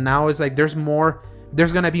glad that now it's like there's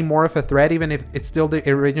gonna be more of a threat, even if it's still the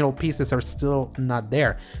original pieces are still not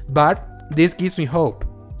there. But this gives me hope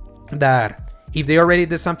that if they already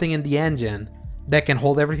did something in the engine that can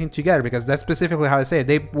hold everything together, because that's specifically how I say it,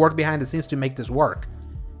 they worked behind the scenes to make this work.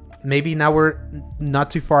 Maybe now we're not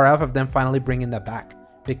too far off of them finally bringing that back.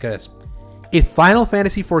 Because if Final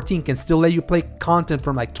Fantasy XIV can still let you play content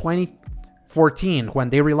from like 2014 when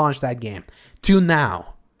they relaunched that game to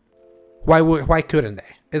now, why couldn't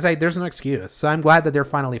they? It's like, there's no excuse. So I'm glad that they're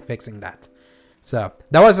finally fixing that. So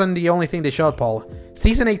that wasn't the only thing they showed, Paul.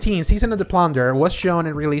 Season 18, Season of the Plunder, was shown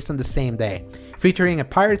and released on the same day. Featuring a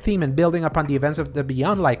pirate theme and building upon the events of the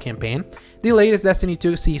Beyond Light campaign, the latest Destiny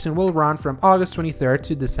 2 season will run from August 23rd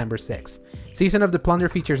to December 6th. Season of the Plunder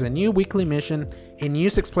features a new weekly mission, a new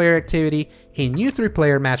 6-player activity, a new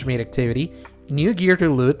 3-player matchmade activity, new gear to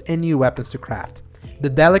loot, and new weapons to craft. The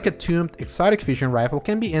delicate tuned exotic fusion rifle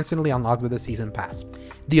can be instantly unlocked with the season pass.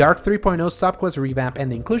 The Arc 3.0 subclass revamp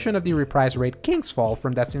and the inclusion of the reprise raid King's Fall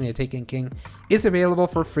from Destiny Taken King is available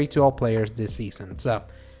for free to all players this season. So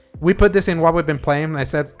we put this in what we've been playing. I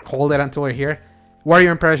said hold it until we're here. What are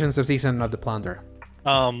your impressions of Season of the Plunder?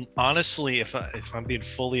 Honestly, if I'm being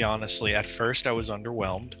fully honestly, at first I was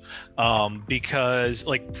underwhelmed, because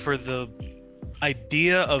like for the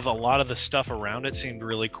idea of a lot of the stuff around it seemed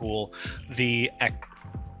really cool. The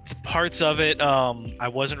parts of it, I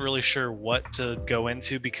wasn't really sure what to go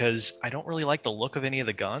into because I don't really like the look of any of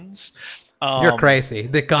the guns. You're crazy.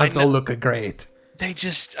 The guns all look great. They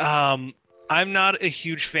just, I'm not a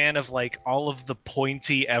huge fan of like all of the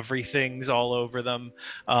pointy everything's all over them.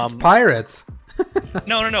 It's pirates.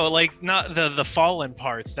 No, like not the fallen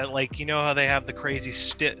parts that, like, you know how they have the crazy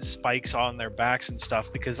spikes on their backs and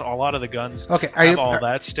stuff, because a lot of the guns have all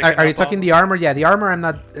that sticking. Are you talking the armor? Yeah, the armor I'm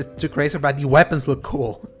not too crazy about. The weapons look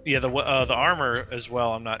cool. Yeah, the armor as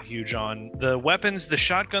well I'm not huge on. The weapons, the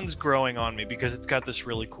shotgun's growing on me because it's got this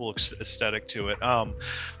really cool aesthetic to it.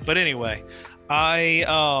 But anyway,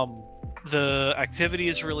 the activity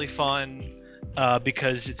is really fun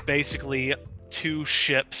because it's basically two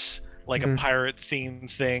ships like a pirate theme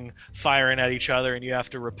thing, firing at each other, and you have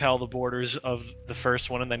to repel the borders of the first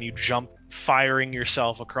one, and then you jump, firing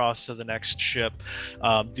yourself across to the next ship,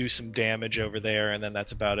 do some damage over there, and then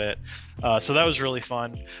that's about it. So that was really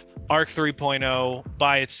fun. Arc 3.0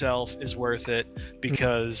 by itself is worth it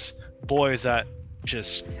because boy, is that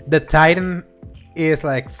just the Titan is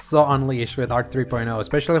like so unleashed with Arc 3.0,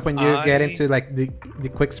 especially when you get into like the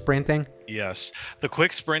quick sprinting. Yes, the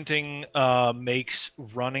quick sprinting makes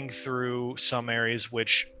running through some areas,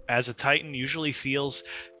 which as a Titan usually feels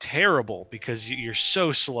terrible because you're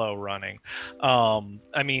so slow running.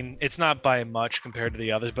 I mean, it's not by much compared to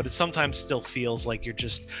the others, but it sometimes still feels like you're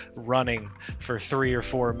just running for 3 or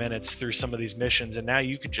 4 minutes through some of these missions, and now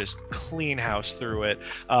you could just clean house through it.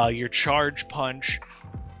 Your charge punch,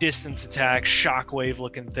 distance attack, shockwave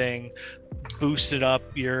looking thing, boosted up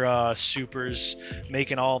your supers,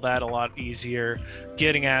 making all that a lot easier,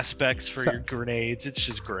 getting aspects for your grenades. It's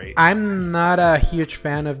just great. I'm not a huge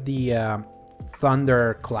fan of the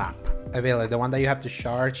thunderclap ability, the one that you have to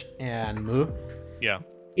charge and move. Yeah,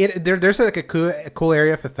 there's like a cool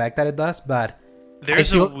area of effect that it does, but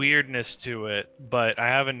there's a weirdness to it, but I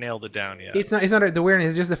haven't nailed it down yet. It's not the weirdness.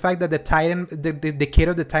 It's just the fact that the Titan, the kit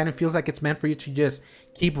of the Titan feels like it's meant for you to just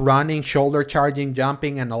keep running, shoulder charging,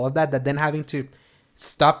 jumping, and all of that. That then having to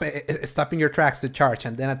stopping your tracks to charge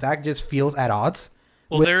and then attack just feels at odds.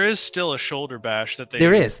 Well, there is still a shoulder bash that they.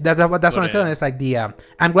 There is. That's what I'm saying. It's like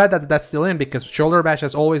I'm glad that that's still in because shoulder bash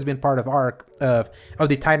has always been part of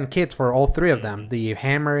the Titan kits for all three of them. The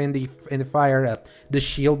hammer in the fire, the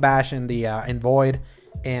shield bash in the in void,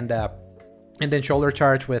 and then shoulder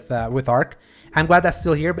charge with arc. I'm glad that's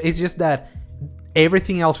still here, but it's just that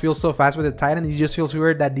everything else feels so fast with the Titan. It just feels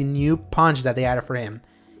weird that the new punch that they added for him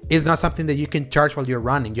is not something that you can charge while you're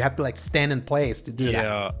running. You have to like stand in place to do that.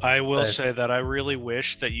 Yeah, I will say that I really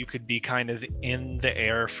wish that you could be kind of in the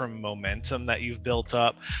air from momentum that you've built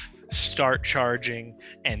up, start charging,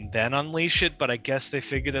 and then unleash it. But I guess they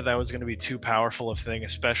figured that was going to be too powerful of a thing,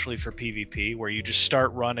 especially for PvP, where you just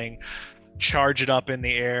start running, charge it up in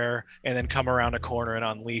the air, and then come around a corner and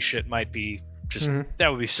unleash it. Might be just that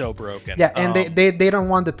would be so broken. Yeah, and they don't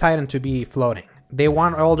want the Titan to be floating. They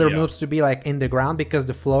want all their moves to be like in the ground because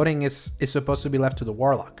the floating is supposed to be left to the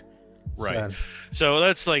Warlock. Right. So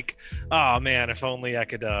that's like, oh man, if only I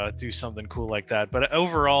could do something cool like that. But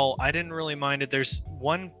overall, I didn't really mind it. There's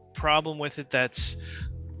one problem with it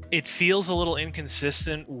it feels a little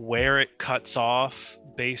inconsistent where it cuts off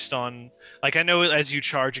based on, like, I know as you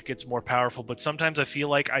charge it gets more powerful, but sometimes I feel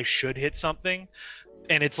like I should hit something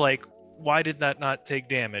and it's like, why did that not take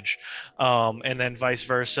damage? And then vice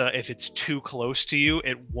versa, if it's too close to you,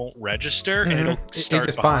 it won't register and it'll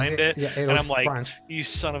start behind it. And I'm like, you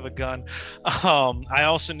son of a gun. I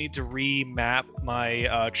also need to remap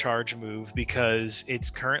my charge move because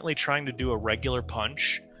it's currently trying to do a regular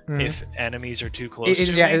punch if enemies are too close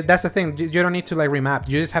to me. That's the thing. You don't need to like remap.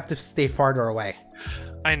 You just have to stay farther away.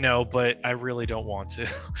 I know, but I really don't want to.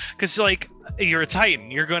 Because, like, you're a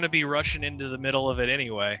Titan. You're going to be rushing into the middle of it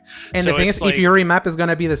anyway. And so the thing is, like, if your remap is going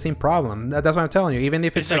to be the same problem. That's what I'm telling you. Even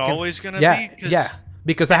if it's is like... Is it always going to be? Yeah,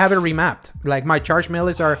 because I have it remapped. Like, my charge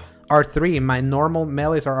melees are R3. My normal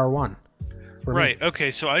melees are R1. Right.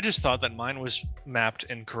 Okay, so I just thought that mine was mapped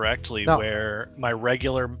incorrectly, where my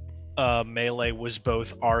regular... melee was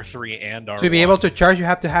both R3 and R1. To be able to charge, you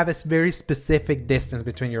have to have a very specific distance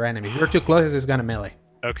between your enemies. If you're too close, it's going to melee.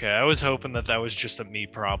 Okay, I was hoping that was just a me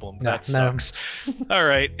problem. That sucks. All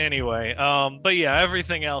right, anyway. But yeah,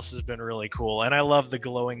 everything else has been really cool. And I love the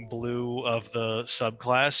glowing blue of the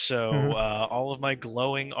subclass. So all of my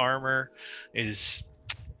glowing armor is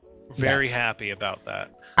very happy about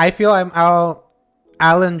that. I feel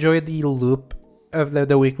I'll enjoy the loop of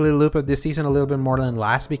the weekly loop of this season a little bit more than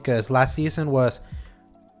last, because last season was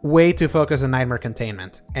way too focused on nightmare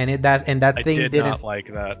containment, and that thing didn't not like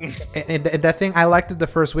that. and that thing, I liked it the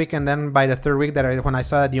first week, and then by the third week when I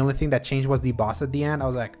saw that the only thing that changed was the boss at the end, I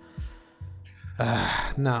was like,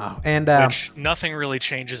 no. And which nothing really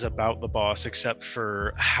changes about the boss except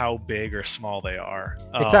for how big or small they are.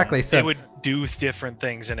 Exactly. So they would do different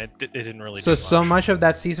things, and it didn't really. So much of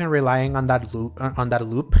that season relying on that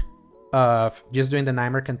loop of just doing the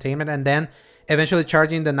nightmare containment, and then eventually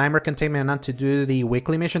charging the nightmare containment on to do the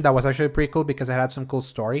weekly mission. That was actually pretty cool because it had some cool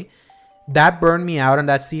story. That burned me out on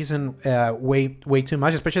that season way too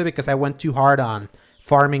much, especially because I went too hard on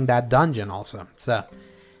farming that dungeon also. So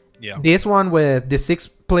yeah, this one with the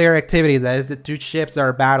 6-player activity, that is the 2 ships that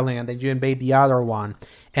are battling and then you invade the other one,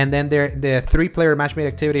 and then the 3-player matchmade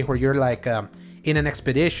activity where you're like in an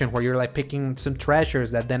expedition where you're like picking some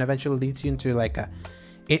treasures that then eventually leads you into like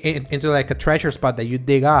a treasure spot that you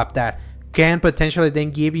dig up that can potentially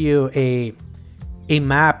then give you a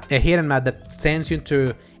map, a hidden map that sends you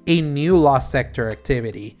to a new lost sector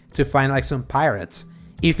activity to find like some pirates.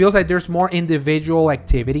 It feels like there's more individual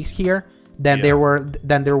activities here than there were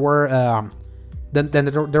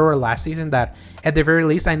last season. That at the very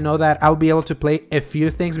least, I know that I'll be able to play a few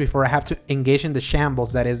things before I have to engage in the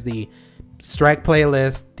shambles. That is the strike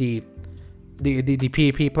playlist, the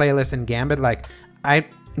PvP playlist, and Gambit. Like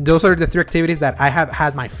those are the 3 activities that I have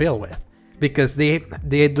had my fill with, because they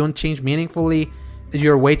don't change meaningfully.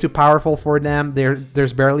 You're way too powerful for them.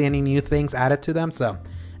 There's barely any new things added to them. So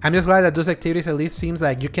I'm just glad that those activities at least seems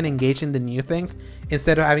like you can engage in the new things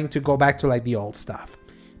instead of having to go back to like the old stuff.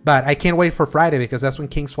 But I can't wait for Friday because that's when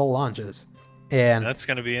King's Fall launches. And that's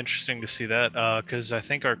going to be interesting to see that, because I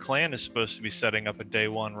think our clan is supposed to be setting up a day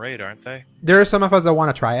 1 raid, aren't they? There are some of us that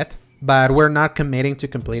want to try it, but we're not committing to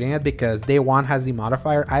completing it because day 1 has the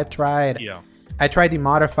modifier. I tried the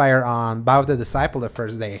modifier on Bow of the Disciple the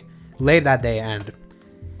first day, late that day, and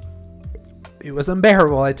it was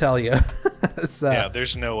unbearable, I tell you. So, yeah,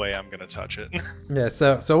 there's no way I'm gonna touch it. Yeah,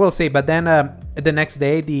 so we'll see. But then the next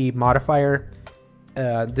day, the modifier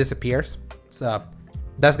disappears. So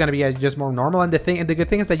that's gonna be just more normal. And the good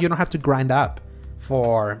thing is that you don't have to grind up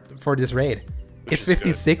for this raid. It's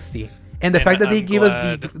 1560, and the fact that they give us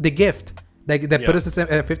the gift, they put us at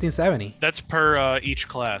 1570. That's per each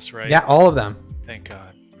class, right? Yeah, all of them. Thank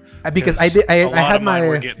God. Because I had my.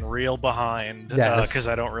 We're getting real behind because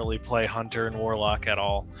I don't really play Hunter and Warlock at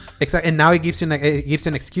all. Exactly, and now it gives you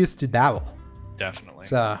an excuse to dabble. Definitely.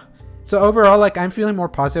 So overall, like, I'm feeling more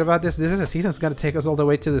positive about this. This is a season that's gonna take us all the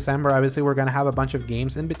way to December. Obviously, we're gonna have a bunch of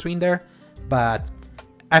games in between there, but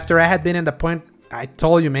after I had been in the point, I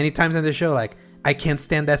told you many times in the show, like, I can't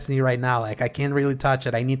stand Destiny right now. Like, I can't really touch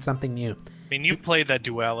it. I need something new. I mean, you've played that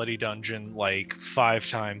duality dungeon like 5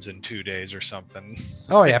 times in 2 days or something.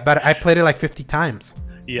 Oh yeah, but I played it like 50 times.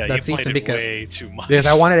 Yeah, that you season played it way too much. Because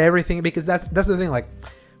I wanted everything. Because that's the thing. Like,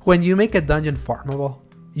 when you make a dungeon farmable,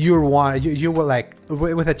 you will, like,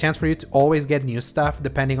 with a chance for you to always get new stuff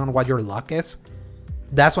depending on what your luck is.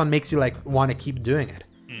 That's what makes you like want to keep doing it.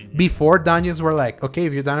 Mm-hmm. Before, dungeons were like, okay,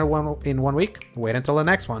 if you've done it in 1 week, wait until the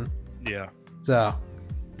next one. Yeah. So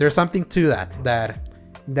there's something to that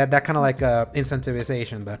kind of like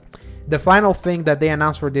incentivization. But the final thing that they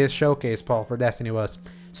announced for this showcase, Paul, for Destiny was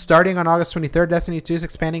starting on August 23rd, Destiny 2 is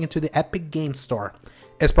expanding into the Epic Games Store.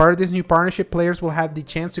 As part of this new partnership, players will have the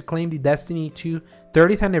chance to claim the Destiny 2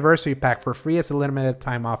 30th anniversary pack for free as a limited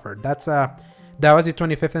time offer. That was the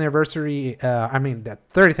 25th anniversary. The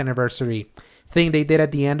 30th anniversary thing they did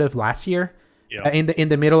at the end of last year. Yeah. In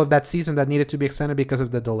the middle of that season that needed to be extended because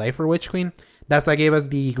of the delay for Witch Queen. That's what gave us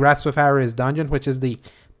the Grasp of Avarice dungeon, which is the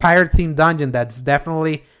pirate themed dungeon that's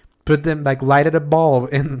definitely put them, like, lighted a bulb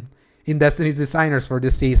in Destiny's designers for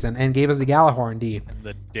this season, and gave us the Galahorn, the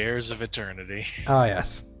Dares of Eternity. Oh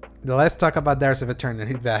yes, let's talk about Dares of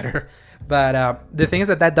Eternity better. But the thing is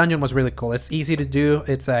that dungeon was really cool. It's easy to do.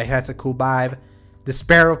 It has a cool vibe. The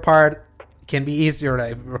Sparrow part can be easier,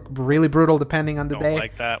 like really brutal depending on the day. Don't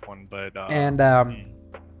like that one, but and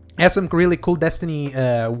it has some really cool Destiny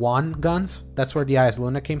 1 guns. That's where the IS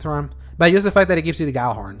Luna came from. But just the fact that it gives you the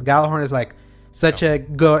Galahorn. Galahorn is like such a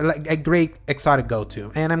great exotic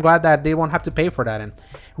go-to, and I'm glad that they won't have to pay for that. And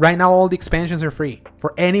right now, all the expansions are free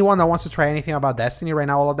for anyone that wants to try anything about Destiny. Right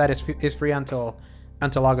now, all of that is free until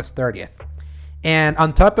August 30th. And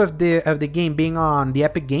on top of the game being on the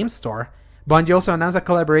Epic Games Store, Bungie also announced a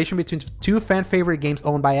collaboration between 2 fan favorite games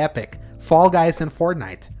owned by Epic, Fall Guys and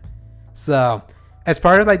Fortnite. So, as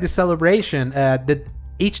part of like the celebration,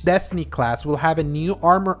 each Destiny class will have a new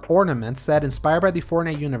armor ornament set inspired by the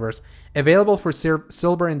Fortnite universe, available for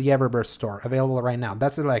silver in the Everburst store, available right now.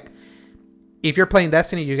 That's like, if you're playing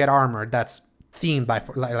Destiny, you get armor that's themed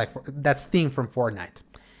that's themed from Fortnite.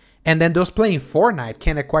 And then those playing Fortnite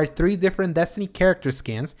can acquire 3 different Destiny character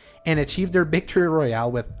skins and achieve their victory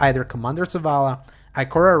royale with either Commander Zavala,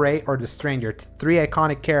 Ikora Rey, or the Stranger, 3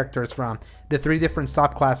 iconic characters from the 3 different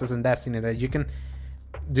subclasses in Destiny that you can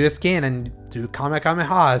do a skin and do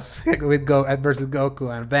Kamehamehas with versus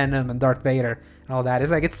Goku and Venom and Darth Vader and all that.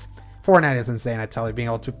 Fortnite is insane, I tell you, being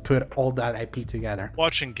able to put all that IP together.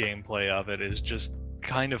 Watching gameplay of it is just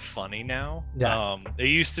kind of funny now. Yeah. It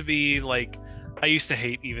used to be like, I used to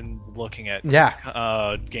hate even looking at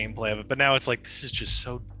gameplay of it, but now it's like, this is just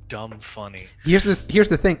so dumb funny. Here's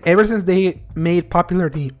the thing. Ever since they made popular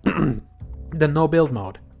the no build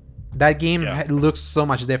mode, that game looks so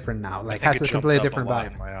much different now. Like, has a completely different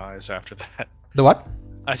vibe. In my eyes after that. The what?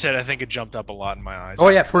 I said I think it jumped up a lot in my eyes. Oh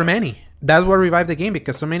yeah, for many. That's what revived the game,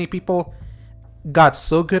 because so many people got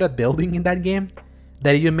so good at building in that game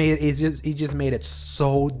that it just made it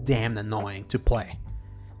so damn annoying to play.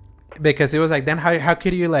 Because it was like, then how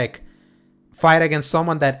could you like fight against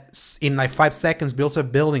someone that in like 5 seconds builds a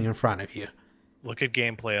building in front of you? Look at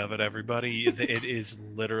gameplay of it, everybody. It is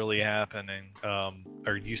literally happening,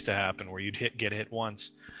 or used to happen, where you'd get hit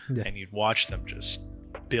once, and you'd watch them just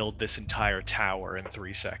build this entire tower in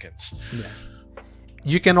 3 seconds. Yeah.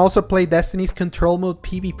 You can also play Destiny's control mode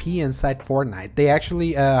PvP inside Fortnite. They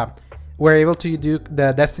actually were able to do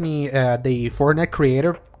the Destiny, the Fortnite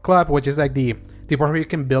Creator Club, which is like the part where you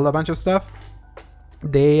can build a bunch of stuff.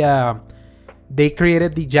 They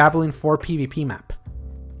created the Javelin 4 PvP map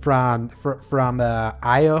from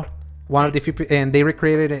IO, one of the few, and they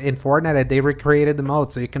recreated it in Fortnite, and they recreated the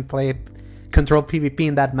mode so you can play control PvP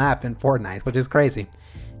in that map in Fortnite, which is crazy.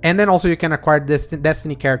 And then also you can acquire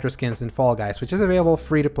Destiny character skins in Fall Guys, which is available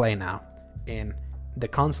free to play now in the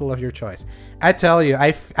console of your choice. I tell you,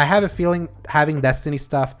 I have a feeling having Destiny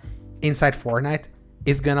stuff inside Fortnite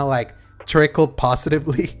is gonna like trickle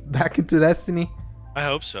positively back into Destiny. I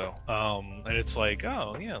hope so. And it's like,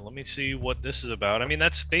 oh yeah, let me see what this is about. I mean,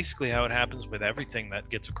 that's basically how it happens with everything that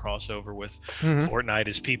gets a crossover with Fortnite.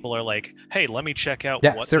 Is people are like, hey, let me check out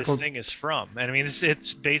what this thing is from. And I mean,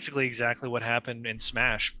 it's basically exactly what happened in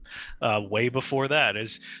Smash. Way before that,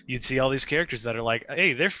 is you'd see all these characters that are like,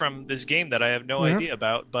 hey, they're from this game that I have no idea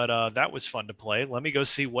about, but that was fun to play. Let me go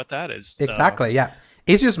see what that is. Exactly. Yeah,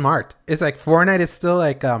 it's just smart. It's like Fortnite is still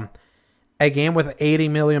like a game with 80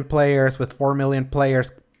 million players, with 4 million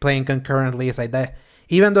players playing concurrently. It's like that.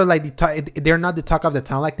 Even though like they're not the talk of the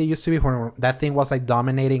town like they used to be, when that thing was like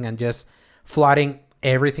dominating and just flooding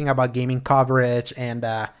everything about gaming coverage and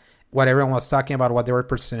what everyone was talking about, what they were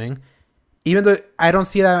pursuing. Even though I don't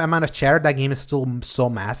see that amount of chatter, that game is still so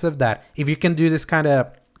massive that if you can do this kind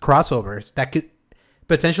of crossovers, that could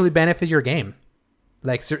potentially benefit your game.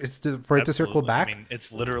 Like for it to circle back. I mean,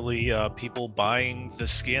 it's literally people buying the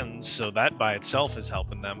skins, so that by itself is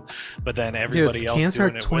helping them. But then everybody else skins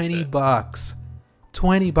doing are $20.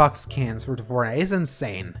 $20 skins for Fortnite is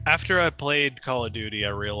insane. After I played Call of Duty, I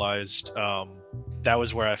realized that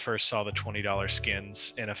was where I first saw the $20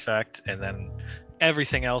 skins in effect, and then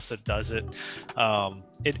everything else that does it,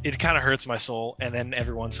 it kind of hurts my soul. And then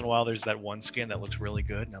every once in a while, there's that one skin that looks really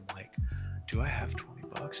good, and I'm like, do I have $20?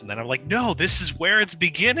 And then I'm like, no, this is where it's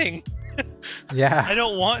beginning. Yeah, I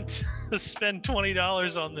don't want to spend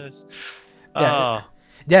 $20 on this.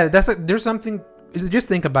 Yeah, there's something. Just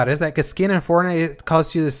think about it. It's like a skin in Fortnite, it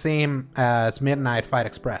costs you the same as Midnight Fight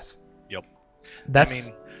Express. Yep.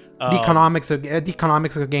 That's the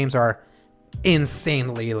economics of games are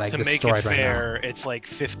insanely like destroyed right now. It's like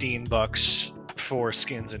 $15 for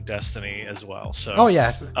skins in Destiny as well. So oh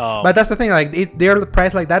yes, but that's the thing. Like they're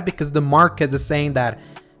priced like that because the market is saying that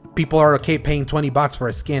people are okay paying $20 for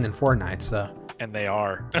a skin in Fortnite. So and they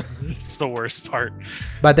are. It's the worst part.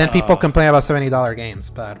 But then people complain about $70 games.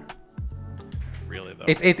 But really though,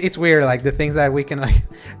 it's weird. Like the things that we can like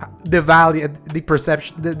the value, the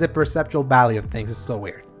perception, the perceptual value of things is so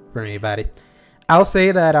weird for me. Buddy, I'll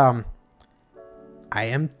say that I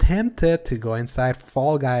am tempted to go inside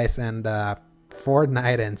Fall Guys and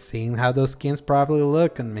Fortnite and seeing how those skins probably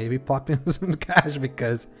look and maybe popping some cash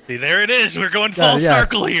because see, there it is. We're going full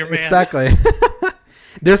circle here, man. Exactly.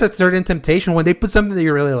 There's a certain temptation when they put something that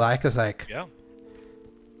you really like. It's like, yeah.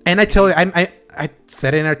 And I tell you, I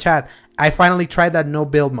said it in our chat. I finally tried that no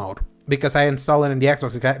build mode because I installed it in the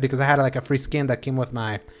Xbox because I had like a free skin that came with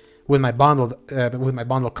my bundled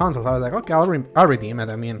console. So I was like, okay, I'll redeem it.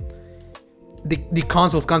 I mean, the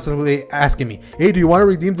console's constantly asking me, hey, do you want to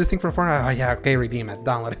redeem this thing from Fortnite? Oh yeah, okay, redeem it,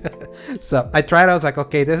 download it. So I tried. I was like,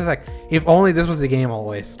 okay, this is like, if only this was the game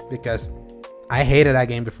always, because I hated that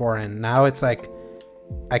game before, and now it's like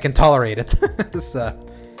I can tolerate it. So,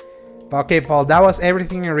 okay, Paul, that was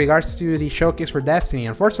everything in regards to the showcase for Destiny.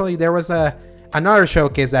 Unfortunately, there was another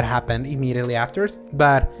showcase that happened immediately after,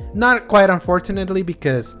 but not quite unfortunately,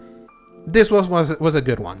 because this was a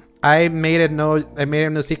good one. I made it no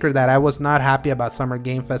secret that I was not happy about Summer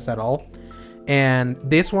Game Fest at all, and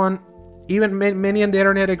this one, even many on the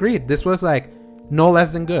internet agreed, this was like no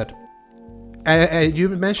less than good. You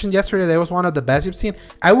mentioned yesterday that it was one of the best you've seen.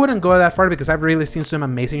 I wouldn't go that far because I've really seen some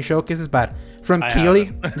amazing showcases, but from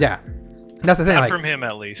Keeley, yeah, that's the thing. Not from him,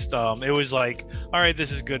 at least. It was like, all right,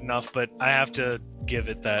 this is good enough, but I have to give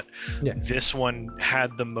it that this one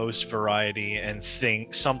had the most variety and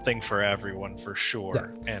something for everyone for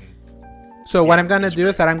sure. Yeah. And so what I'm gonna do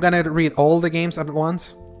is that I'm gonna read all the games at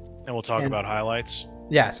once, and we'll talk about highlights.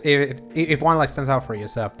 Yes, if one like stands out for you.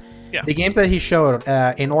 So the games that he showed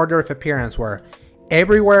in order of appearance were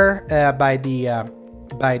Everywhere by the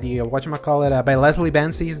by the whatchamacallit, by Leslie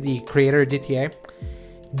Benzies, the creator of GTA.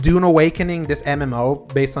 Dune Awakening, this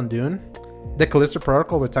MMO based on Dune. The Callisto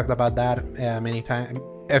Protocol, we talked about that many times,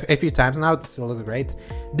 a few times now. It still looks great.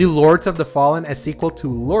 The Lords of the Fallen, a sequel to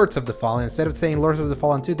Lords of the Fallen. Instead of saying Lords of the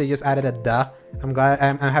Fallen 2, they just added a duh. I'm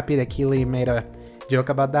happy that Keeley made a joke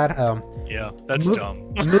about that. Yeah, that's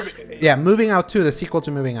dumb. Moving Out 2, the sequel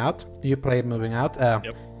to Moving Out. You played Moving Out.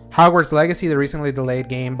 Yep. Hogwarts Legacy, the recently delayed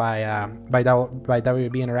game by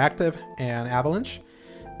WB Interactive and Avalanche.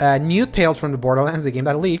 New Tales from the Borderlands, the game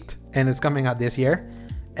that leaked, and it's coming out this year.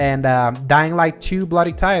 And Dying Light 2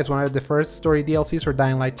 Bloody Ties, one of the first story DLCs for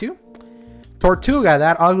Dying Light 2. Tortuga,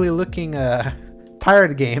 that ugly looking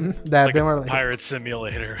pirate game that like they were like, pirate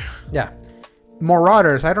simulator. Yeah.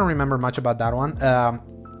 Marauders, I don't remember much about that one.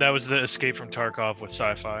 That was the Escape from Tarkov with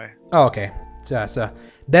sci-fi. Oh, okay. So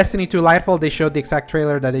Destiny 2 Lightfall, they showed the exact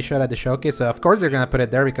trailer that they showed at the showcase. So of course they're going to put it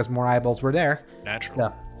there because more eyeballs were there. Natural.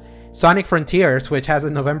 So, Sonic Frontiers, which has a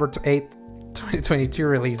November 8th, 2022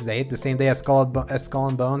 release date, the same day as Skull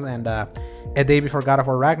and Bones, and a day before God of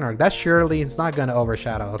War Ragnarok. That surely is not going to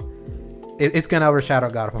overshadow. It's going to overshadow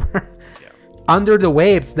God of War. Yeah. Under the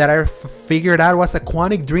Waves, that I figured out was a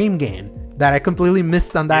Quantic Dream game that I completely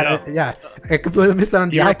missed on that. I completely missed out on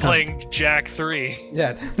the icon. You were playing Jack 3.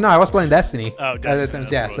 Yeah. No, I was playing Destiny. Oh, Destiny.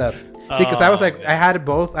 Yeah, so because I was like, I had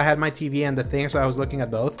both. I had my TV and the thing, so I was looking at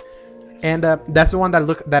both. And that's the one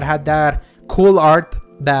that had that cool art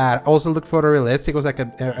that also looked photorealistic. It was like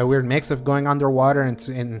a weird mix of going underwater and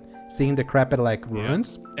seeing decrepit like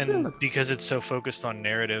ruins. And because it's so focused on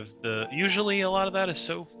narrative, usually a lot of that is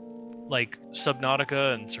so like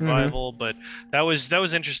Subnautica and survival, but that was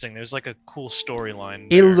interesting. There's like a cool storyline.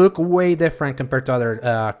 It looked way different compared to other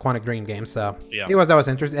Quantic Dream games, so that was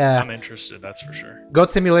interesting. I'm interested, that's for sure.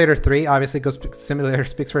 Goat Simulator 3, obviously Goat Simulator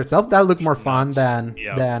speaks for itself. That looked more fun than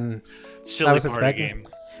silly I was party expecting. Game.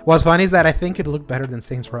 What's funny is that I think it looked better than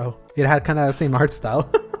Saints Row. It had kind of the same art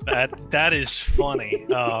style. that is funny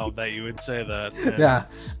that you would say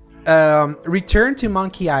that. Return to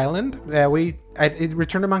Monkey Island.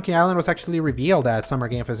 Return to Monkey Island was actually revealed at Summer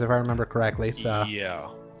Game Fest, if I remember correctly. So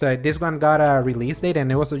this one got a release date,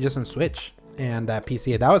 and it was just on Switch and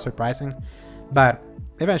PC. That was surprising, but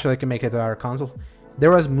eventually it can make it to our consoles.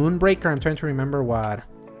 There was Moonbreaker. I'm trying to remember what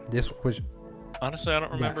this was. Honestly, I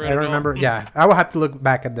don't remember. I don't remember. Yeah, I will have to look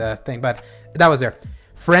back at the thing, but that was there.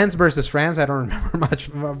 Friends versus Friends. I don't remember much,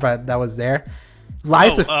 but that was there.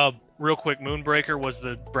 Real quick, Moonbreaker was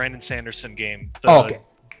the Brandon Sanderson game. Okay.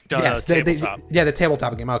 Yes, tabletop. The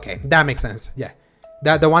tabletop game. Okay, that makes sense. Yeah,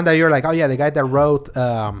 the one that you're like, oh yeah, the guy that wrote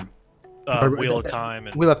Wheel of Time.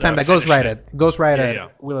 Wheel of Time. That Ghost Rider.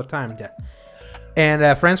 Wheel of Time. Yeah.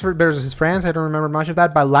 And Friends versus Friends. I don't remember much of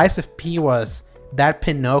that, but Lies of P was that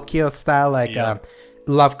Pinocchio style, like H.P.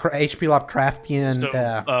 Lovecraftian.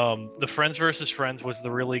 So, the Friends versus Friends was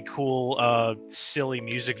the really cool, silly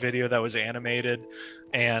music video that was animated,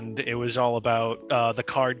 and it was all about the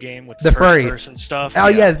card game with the furries person stuff. Oh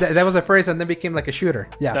yes, that was a furries, and then became like a shooter.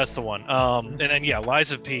 Yeah, that's the one. And then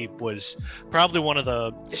Lies of P was probably one of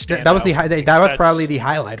the. That was probably the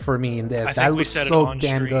highlight for me in this. That looks so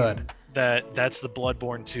damn good. That's the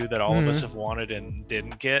Bloodborne 2 that all of us have wanted and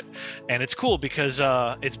didn't get, and it's cool because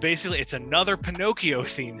it's another Pinocchio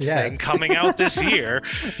themed thing coming out this year.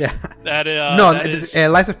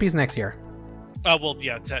 Lies of P is next year. Oh well,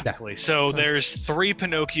 yeah, technically. So there's 3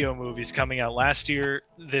 Pinocchio movies coming out last year,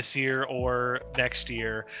 this year, or next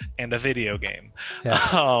year, and a video game.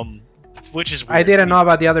 Which is weird. I didn't know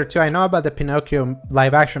about the other 2. I know about the Pinocchio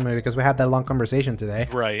live action movie because we had that long conversation today.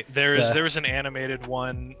 Right. There was an animated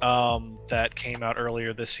one that came out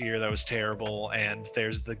earlier this year that was terrible, and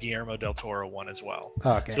there's the Guillermo del Toro one as well.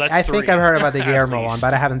 Okay. So I think I've heard about the Guillermo one,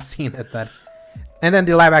 but I haven't seen it. And then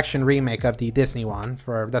the live action remake of the Disney one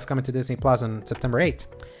that's coming to Disney Plus on September 8th.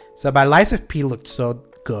 So, but Lies of P looked so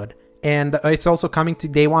good, and it's also coming to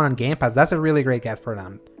day one on Game Pass. That's a really great get for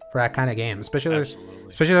them for that kind of game, especially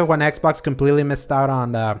when Xbox completely missed out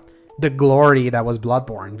on the glory that was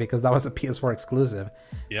Bloodborne, because that was a PS4 exclusive.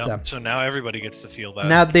 Yeah. So now everybody gets to feel that.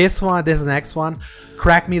 Now this next one,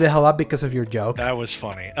 cracked me the hell up because of your joke. That was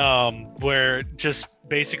funny. Where just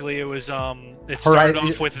basically it was it started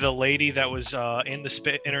off with the lady that was in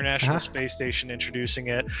the International Space Station introducing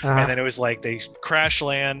it, and then it was like they crash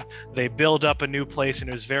land, they build up a new place, and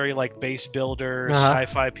it was very like base builder,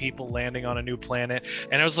 sci-fi people landing on a new planet,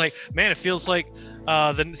 and I was like, man, it feels like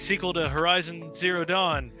the sequel to Horizon Zero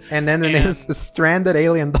Dawn. And then the name is Stranded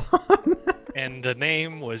Alien Dawn. And the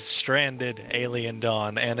name was Stranded Alien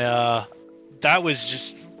Dawn, and that was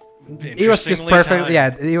just. It was just perfect.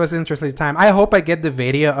 Yeah, it was interesting time. I hope I get the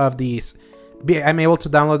video of these I'm able to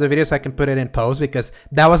download the video so I can put it in post, because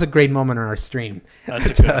that was a great moment on our stream.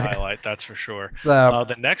 That's a good highlight, that's for sure.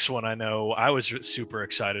 The next one I know I was super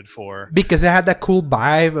excited for, because it had that cool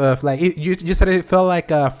vibe of like you said it felt like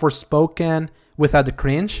Forspoken without the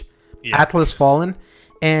cringe. Atlas Fallen,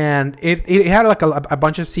 and it had like a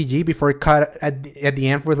bunch of CG before it cut at the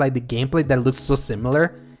end with like the gameplay that looks so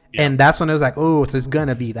similar. And that's when it was like, oh, so it's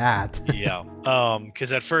gonna be that.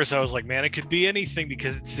 Because at first I was like, man, it could be anything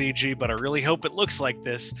because it's CG, but I really hope it looks like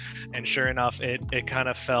this. And sure enough, it kind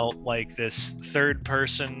of felt like this third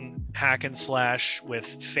person hack and slash with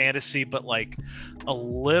fantasy, but like a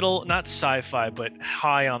little, not sci-fi, but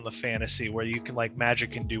high on the fantasy, where you can like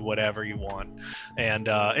magic and do whatever you want. And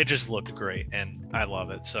it just looked great, and I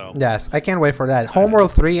love it. So yes, I can't wait for that.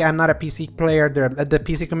 Homeworld 3, I'm not a PC player. The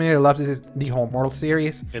PC community loves the Homeworld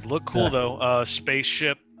series. It looked cool though.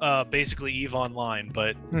 Spaceship, basically EVE Online,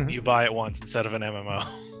 but you buy it once instead of an MMO.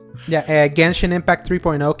 Yeah, Genshin Impact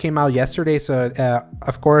 3.0 came out yesterday, so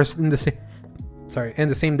of course in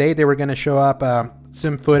the same day they were gonna show up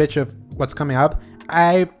some footage of what's coming up.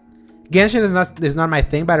 Genshin is not my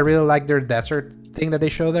thing, but I really like their desert thing that they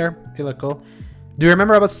show there. It looked cool. Do you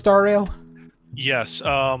remember about Star Rail? Yes,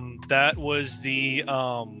 that was the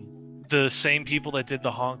same people that did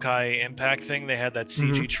the Honkai Impact thing. They had that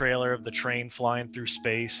CG trailer of the train flying through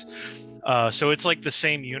space. So it's like the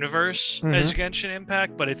same universe as Genshin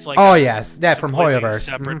Impact, but it's like from Hoyoverse,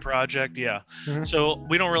 separate project. So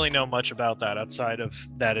we don't really know much about that outside of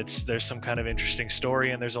that. There's some kind of interesting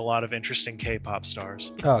story, and there's a lot of interesting K-pop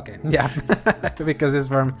stars. Okay, yeah, because it's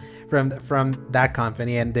from that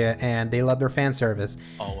company, and they love their fan service.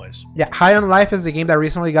 Always. Yeah, High on Life is a game that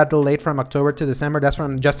recently got delayed from October to December. That's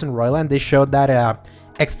from Justin Roiland. They showed that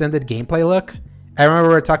extended gameplay look. I remember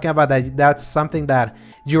we were talking about that. That's something that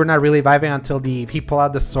you were not really vibing until he pulled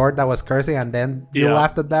out the sword that was cursing, and then you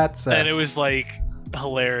laughed at that. So. And it was like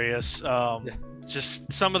hilarious.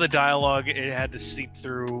 Just some of the dialogue, it had to seep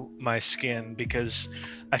through my skin, because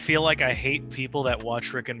I feel like I hate people that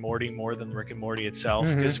watch Rick and Morty more than Rick and Morty itself.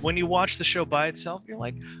 Because when you watch the show by itself, you're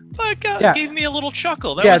like, fuck, it gave me a little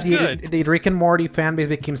chuckle. That was good. The Rick and Morty fan base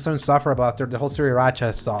became so insufferable after the whole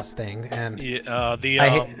Sriracha sauce thing. And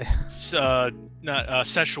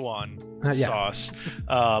Szechuan sauce.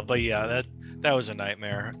 But yeah, that was a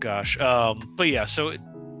nightmare. Gosh. But yeah, so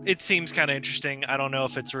it seems kind of interesting. I don't know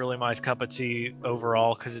if it's really my cup of tea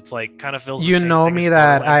overall, because it's like kind of feels. You know me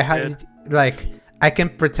that I had like. I can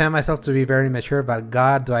pretend myself to be very mature, but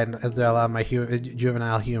God, do I allow my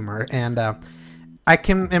juvenile humor. And I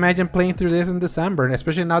can imagine playing through this in December, and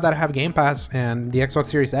especially now that I have Game Pass and the Xbox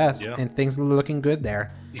Series S, and things are looking good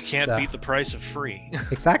there. You can't beat the price of free.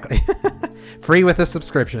 Exactly. Free with a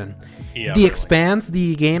subscription. Yeah, The Expanse,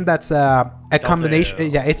 the game that's a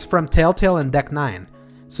combination. Yeah, it's from Telltale and Deck 9.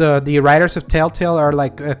 So the writers of Telltale are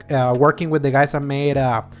like working with the guys that made...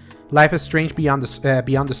 Life is Strange Beyond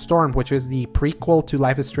the Storm, which is the prequel to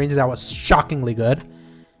Life is Strange that was shockingly good.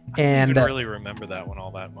 And I don't really remember that one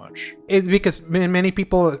all that much. It's because many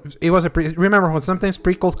people, it was remember when sometimes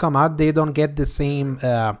prequels come out, they don't get the same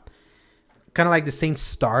kind of like the same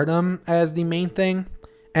stardom as the main thing.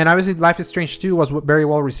 And obviously Life is Strange 2 was very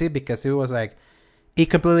well received, because it was like it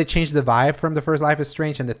completely changed the vibe from the first Life is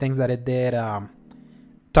Strange, and the things that it did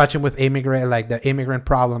touching with the immigrant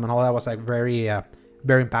problem and all that was like very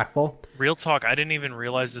impactful. Real talk, I didn't even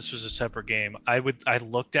realize this was a separate game. I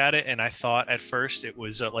looked at it and I thought at first it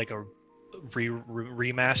was like a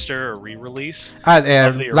remaster or re-release of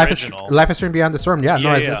the original. Life is Strange Beyond the Storm.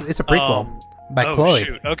 It's a prequel by Chloe.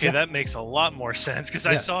 Shoot. Okay, that makes a lot more sense, because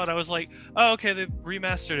I saw it. I was like, oh, okay, they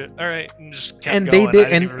remastered it. All right, and just kept going.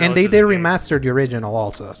 They did remaster the original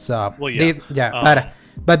also. So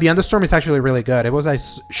but Beyond the Storm is actually really good. It was like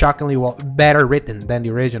shockingly better written than the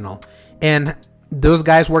original, and those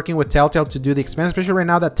guys working with Telltale to do The Expanse, especially right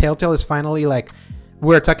now that Telltale is finally like,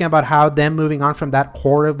 we're talking about how them moving on from that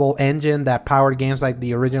horrible engine that powered games like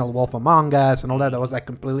the original Wolf Among Us and all that was like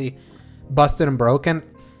completely busted and broken.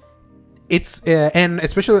 It's and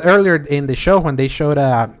especially earlier in the show when they showed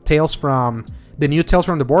the new Tales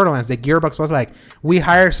from the Borderlands, the Gearbox was like, we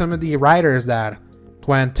hired some of the writers that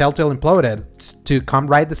when Telltale imploded to come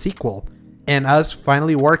write the sequel, and us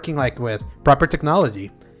finally working like with proper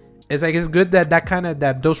technology. It's like, it's good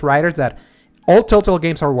that those writers, that all Telltale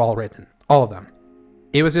games are well written, all of them.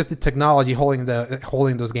 It was just the technology holding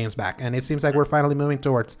those games back, and it seems like we're finally moving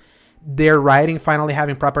towards their writing finally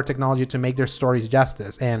having proper technology to make their stories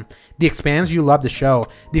justice. And The Expanse, you love the show.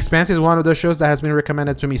 The Expanse is one of those shows that has been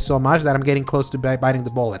recommended to me so much that I'm getting close to biting the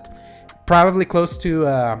bullet. Probably close to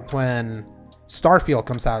when Starfield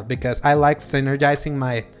comes out, because I like synergizing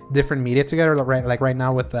my different media together. Like right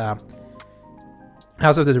now with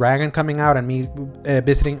House of the Dragon coming out and me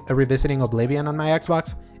revisiting Oblivion on my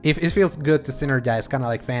Xbox. It feels good to synergize kind of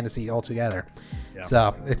like fantasy all together. Yeah.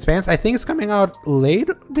 So Expanse, I think it's coming out late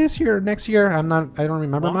this year, next year. I don't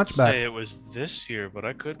remember much, but it was this year, but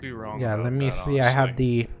I could be wrong. Yeah, let me see.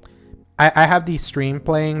 Honestly. I have the stream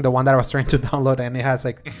playing, the one that I was trying to download, and it has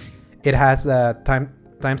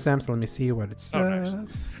timestamps. Let me see what it says.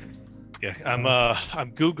 Nice. Yeah,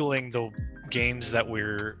 I'm googling the games that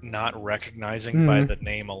we're not recognizing by the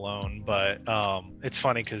name alone, but it's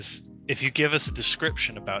funny because if you give us a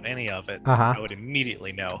description about any of it, I would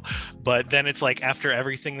immediately know. But then it's like after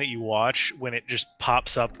everything that you watch, when it just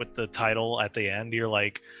pops up with the title at the end, you're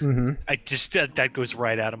like, I just that goes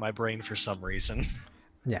right out of my brain for some reason.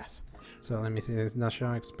 Yes. So let me see. There's not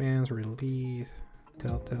showing Expanse release,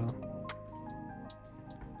 Telltale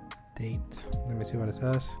date. Let me see what it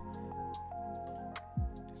says.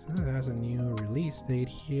 It says it has a new release date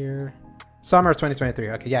here. Summer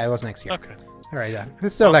 2023. Okay, yeah, it was next year. Okay. All right, yeah.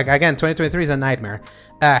 It's still like, again, 2023 is a nightmare.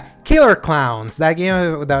 Killer Clowns. That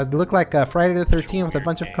game that looked like Friday the 13th with a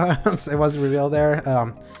bunch of clowns. It was revealed there.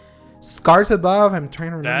 Scars Above. I'm trying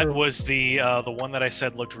to remember. That was the one that I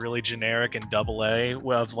said looked really generic in AA,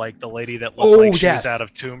 of like the lady that looked like she was out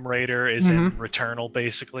of Tomb Raider is in Returnal,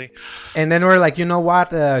 basically. And then we're like, you know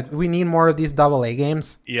what? We need more of these AA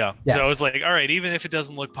games. Yeah. Yes. So I was like, all right, even if it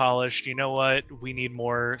doesn't look polished, you know what? We need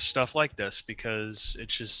more stuff like this because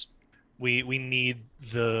it's just we need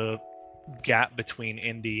the gap between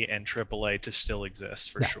indie and AAA to still exist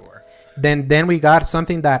for sure. Then we got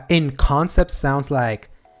something that in concept sounds like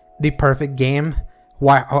the perfect game,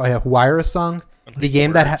 Wire Song, the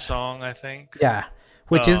game that has song, I think. Yeah,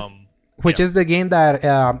 which is the game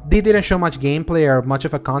that they didn't show much gameplay or much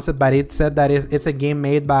of a concept, but it said that it's a game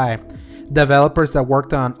made by developers that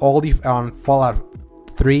worked on on Fallout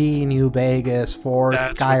 3, New Vegas, 4,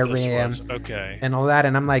 Skyrim, and all that.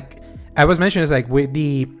 And I'm like, I was mentioning, it's like with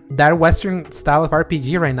that Western style of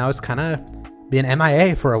RPG right now is kind of been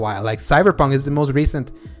MIA for a while. Like Cyberpunk is the most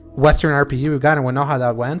recent Western RPG we've got, and we know how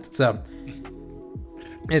that went. So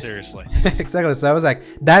seriously, exactly. So I was like,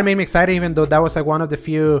 that made me excited, even though that was like one of the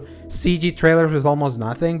few CG trailers with almost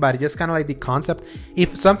nothing. But just kind of like the concept.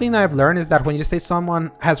 If something that I've learned is that when you say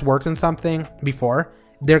someone has worked on something before,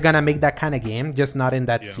 they're gonna make that kind of game, just not in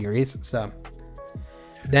that series. So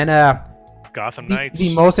then Gotham Knights,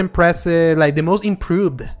 the most impressive, like the most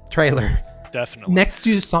improved trailer, definitely next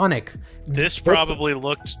to Sonic. This probably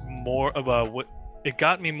looked more about what. It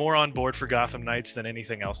got me more on board for Gotham Knights than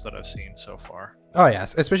anything else that I've seen so far. Oh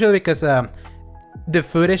yes, especially because the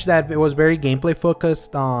footage that was very gameplay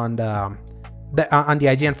focused on the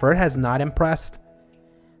IGN first has not impressed.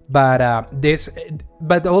 But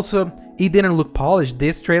also it didn't look polished.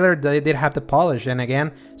 This trailer, they did have the polish, and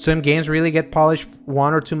again, some games really get polished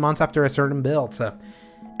 1 or 2 months after a certain build. So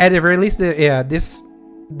at the very least,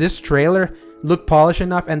 this trailer looked polished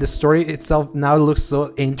enough, and the story itself now looks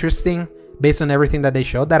so interesting based on everything that they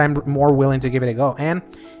showed, that I'm more willing to give it a go. And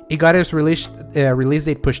it got its release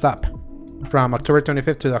date pushed up from October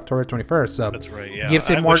 25th to October 21st. So that's right. Yeah, gives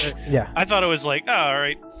it more. I thought it was like, oh, all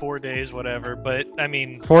right, 4 days, whatever. But I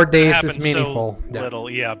mean, 4 days is meaningful. So little,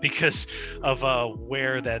 because of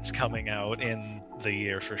where that's coming out in the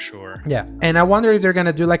year for sure. Yeah, and I wonder if they're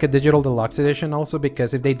gonna do like a digital deluxe edition also,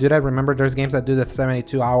 because if they do that, remember there's games that do the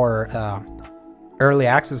 72-hour early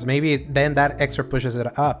access. Maybe then that extra pushes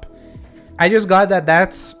it up. I just got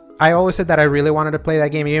that's. I always said that I really wanted to play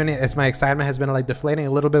that game, even as my excitement has been like deflating a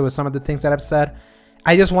little bit with some of the things that I've said.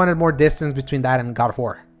 I just wanted more distance between that and God of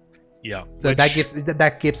War. Yeah. So that gives us.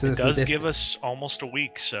 It does give us almost a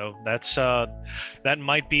week, so that's that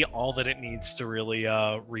might be all that it needs to really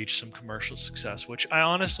reach some commercial success, which I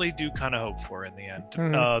honestly do kind of hope for in the end.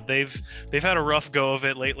 Mm-hmm. They've had a rough go of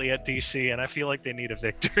it lately at DC, and I feel like they need a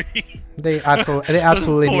victory. They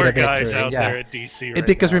absolutely need a victory. Guys out there at DC, right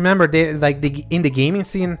because now. Remember, they in the gaming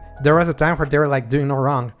scene, there was a time where they were like doing no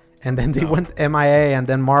wrong, and then they went MIA, and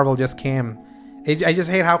then Marvel just came. I just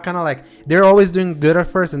hate how kind of like they're always doing good at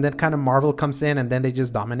first, and then kind of Marvel comes in, and then they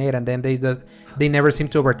just dominate, and then they never seem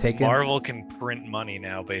to overtake it. Marvel can print money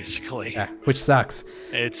now, basically. Yeah, which sucks.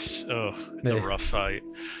 It's a rough fight.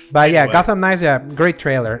 But anyway. Yeah, Gotham Knights, great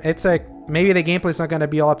trailer. It's like maybe the gameplay's not gonna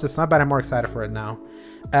be all up to snuff, but I'm more excited for it now.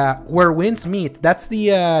 Where Winds Meet, that's the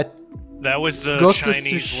that was the Ghost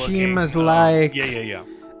Chinese of Tsushima's like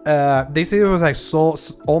they say it was like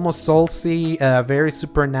almost Soul-y, very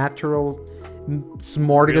supernatural.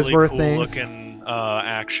 Smorgasbord really cool things. Looking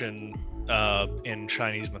action in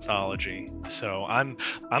Chinese mythology. So I'm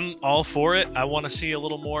all for it. I want to see a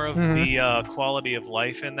little more of the quality of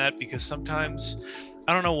life in that, because sometimes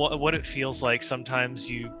I don't know what it feels like. Sometimes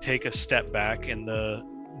you take a step back in the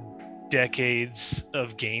decades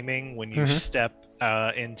of gaming when you step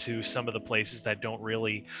into some of the places that don't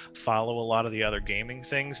really follow a lot of the other gaming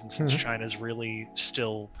things. And since China's really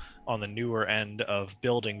still on the newer end of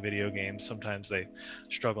building video games, sometimes they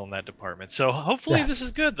struggle in that department. So hopefully this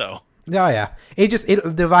is good, though. Oh yeah,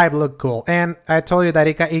 the vibe looked cool, and I told you that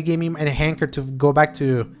it gave me a hanker to go back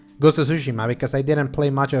to Ghost of Tsushima because I didn't play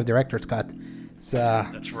much of Director's Cut. So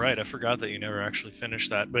that's right. I forgot that you never actually finished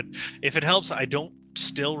that. But if it helps, I don't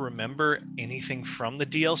still remember anything from the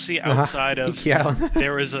DLC outside of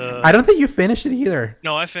there was a. I don't think you finished it either.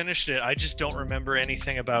 No, I finished it. I just don't remember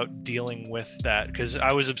anything about dealing with that because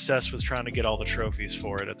I was obsessed with trying to get all the trophies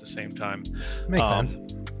for it at the same time. Makes sense.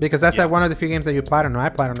 Because that's like one of the few games that you platinum. I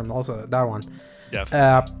platinum also that one.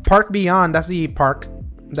 Definitely. Park Beyond. That's the park,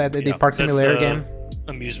 the park simulator game.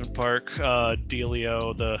 Amusement park,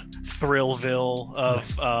 Delio, the Thrillville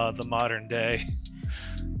of the modern day.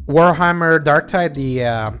 Warhammer Darktide,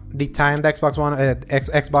 the timed Xbox One,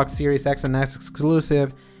 Xbox Series X and S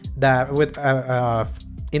exclusive that with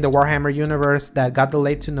in the Warhammer universe that got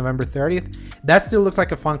delayed to November 30th. That still looks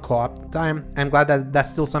like a fun co-op time. I'm glad that that's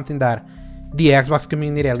still something that the Xbox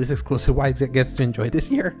community, at least exclusive wise, gets to enjoy this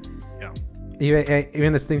year. Yeah.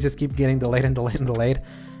 Even as things just keep getting delayed and delayed and delayed.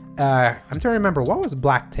 I'm trying to remember, what was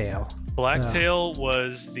Blacktail? Blacktail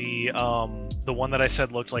was the one that I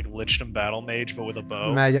said looked like Lichdom Battle Mage, but with a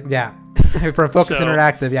bow. Yeah, from Focus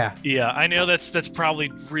Interactive, yeah. Yeah, I know that's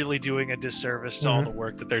probably really doing a disservice to all the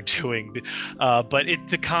work that they're doing, but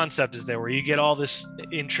the concept is there, where you get all this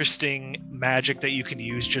interesting magic that you can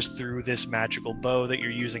use just through this magical bow that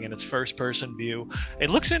you're using in its first-person view.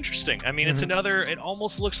 It looks interesting. I mean, it's another. It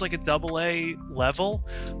almost looks like a AA level.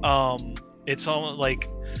 It's almost like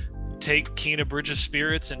take Kena Bridge of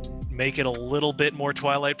Spirits and make it a little bit more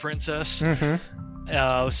Twilight Princess.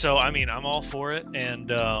 So I mean, I'm all for it, and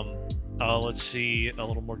let's see a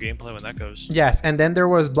little more gameplay when that goes. Yes, and then there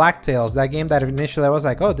was Blacktails, that game that initially I was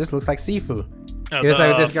like, oh, this looks like Sifu. It was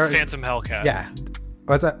like this Phantom Hellcat. Yeah,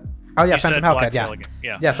 was that? Oh yeah, Phantom Hellcat.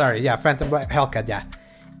 Yeah, sorry, Phantom Hellcat. Yeah,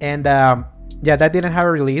 and that didn't have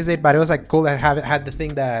a release date, but it was like cool that had the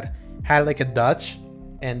thing that had like a Dutch.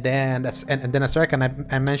 And then a second,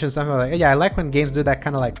 I mentioned something like, yeah, I like when games do that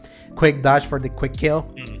kind of like quick dodge for the quick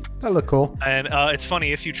kill. That look cool. And it's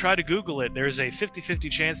funny, if you try to Google it, there's a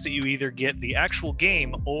 50-50 chance that you either get the actual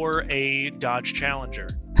game or a Dodge Challenger.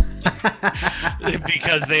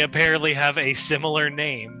 Because they apparently have a similar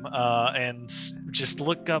name. And just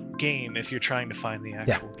look up game if you're trying to find the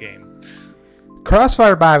actual game.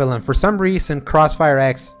 Crossfire Babylon. For some reason, Crossfire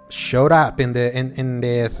X showed up in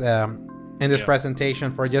this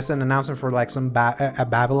presentation for just an announcement for like some a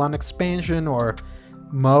Babylon expansion or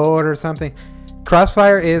mode or something.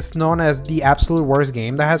 Crossfire is known as the absolute worst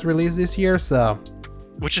game that has released this year, so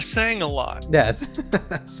which is saying a lot. Yes.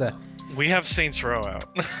 So we have Saints Row out.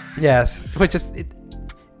 Yes, which is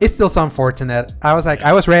it's still so unfortunate. I was like,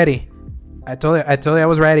 I was ready. I told you I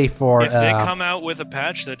was ready for. If they come out with a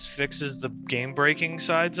patch that fixes the game-breaking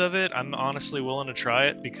sides of it, I'm honestly willing to try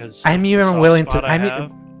it because I'm even willing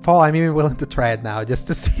to. Paul, I'm even willing to try it now just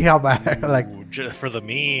to see how bad. Like just for the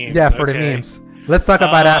memes. Yeah, for the memes. Let's talk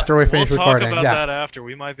about it after we finish recording. We'll talk about that after.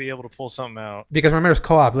 We might be able to pull something out. Because remember, it's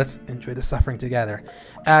co-op. Let's enjoy the suffering together.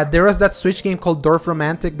 There was that Switch game called Dorf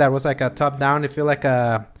Romantic that was like a top-down. It feel like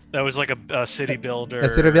a. That was like a city builder. A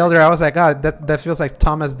city builder. I was like, oh, that feels like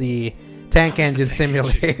Thomas the Tank Engine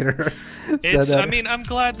Simulator. I mean, I'm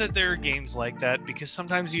glad that there are games like that because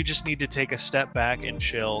sometimes you just need to take a step back and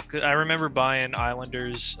chill. I remember buying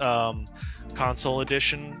Islanders console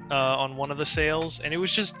edition on one of the sales, and it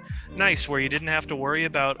was just nice where you didn't have to worry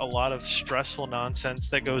about a lot of stressful nonsense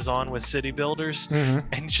that goes on with city builders,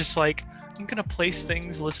 and just like, I'm gonna place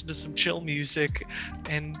things, listen to some chill music,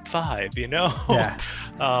 and vibe.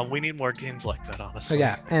 Yeah. We need more games like that, honestly.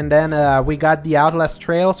 Yeah, and then we got the Outlast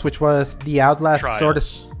Trails, which was the Outlast Trials, sort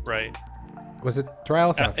of. Right. Was it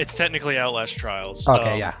Trials? It's technically Outlast Trials.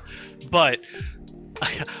 Okay, yeah. But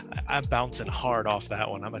I'm bouncing hard off that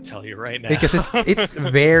one. I'm gonna tell you right now because it's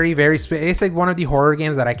very very. It's like one of the horror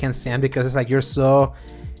games that I can't stand because it's like you're so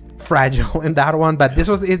fragile in that one, but this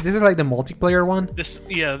is like the multiplayer one.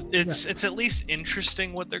 It's at least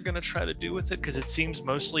interesting what they're gonna try to do with it because it seems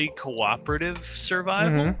mostly cooperative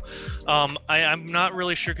survival. I'm not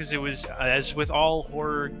really sure because it was, as with all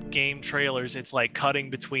horror game trailers, it's like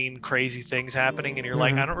cutting between crazy things happening and you're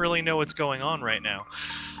like, I don't really know what's going on right now.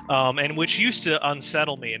 and which used to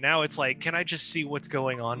unsettle me, and now it's like, can I just see what's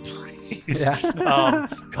going on, please? Yeah.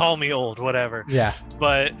 Call me old, whatever. Yeah.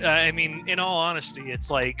 But I mean, in all honesty, it's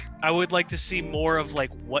like I would like to see more of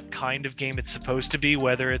like what kind of game it's supposed to be.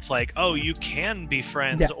 Whether it's like, oh, you can be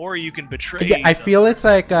friends, Yeah. or you can betray. Yeah, I feel it's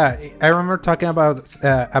like I remember talking about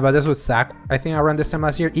this with Zach. I think around this time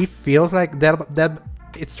last year. It feels like Dead.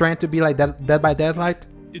 It's trying to be like Dead by Daylight.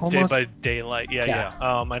 Almost. Day by Daylight. Yeah.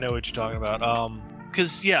 I know what you're talking about.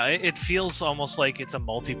 Because it feels almost like it's a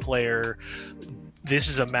multiplayer. This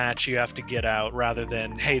is a match you have to get out, rather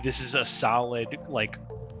than, hey, this is a solid like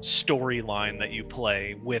storyline that you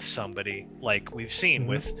play with somebody, like we've seen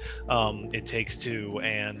with It Takes Two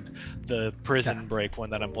and the Prison Break one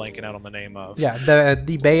that I'm blanking out on the name of. Yeah,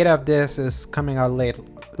 the beta of this is coming out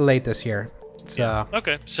late this year. So yeah.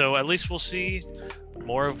 Okay, so at least we'll see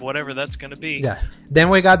more of whatever that's going to be. Yeah. Then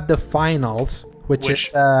we got the finals, which is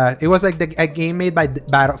it was like a game made by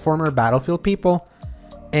former Battlefield people,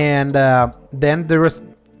 and then there was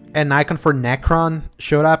an icon for Necron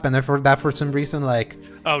showed up, and for some reason like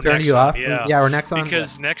turned Nexon, you off. Yeah, or Nexon,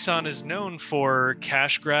 because Nexon is known for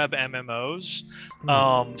cash grab MMOs,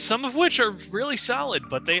 some of which are really solid,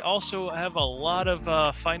 but they also have a lot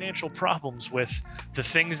of financial problems with the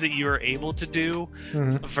things that you are able to do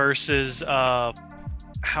versus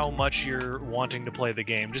how much you're wanting to play the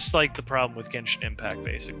game. Just like the problem with Genshin Impact,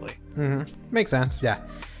 basically. Makes sense. Yeah,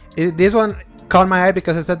 this one caught my eye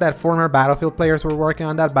because it said that former Battlefield players were working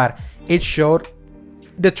on that, but it showed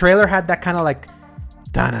the trailer had that kind of like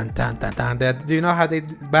dun dun dun dun. Do you know how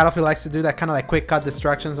Battlefield likes to do that kind of like quick cut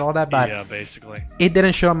destructions, all that? But yeah, basically, it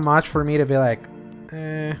didn't show much for me to be like,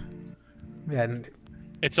 yeah.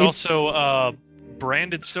 It's also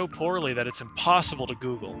branded so poorly that it's impossible to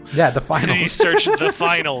Google. Yeah, the finals. You search the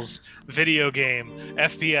finals, video game,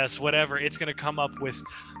 FPS, whatever. It's going to come up with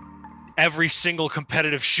every single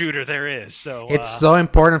competitive shooter there is. So it's so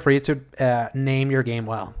important for you to name your game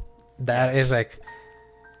well. That is like.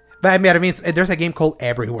 But I mean, there's a game called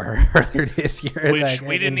Everywhere earlier this year. Which like,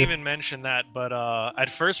 we didn't even mention that, but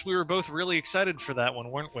at first we were both really excited for that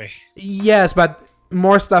one, weren't we? Yes, but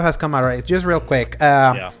more stuff has come out, right? Just real quick.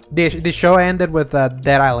 The show ended with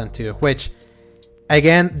Dead Island 2, which,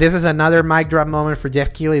 again, this is another mic drop moment for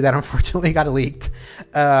Jeff Keighley that unfortunately got leaked.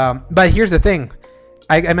 But here's the thing.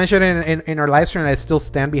 I mentioned in our live stream, and I still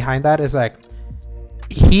stand behind that, is like,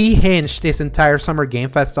 he hinged his entire Summer Game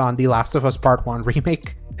Fest on The Last of Us Part 1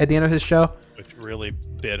 remake at the end of his show. Which really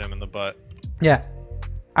bit him in the butt. Yeah.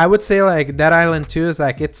 I would say like Dead Island 2 is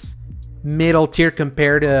like it's middle tier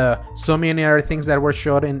compared to so many other things that were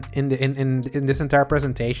showed in this entire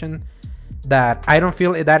presentation, that I don't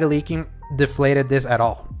feel that leaking deflated this at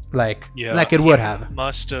all. Like it would have.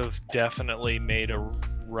 Must have definitely made a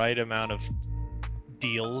right amount of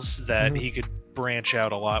deals that he could branch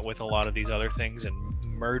out a lot with a lot of these other things and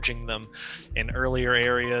merging them in earlier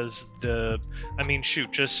areas.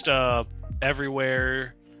 Just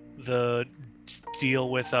Everywhere, the deal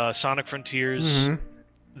with Sonic Frontiers,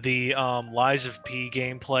 the Lies of P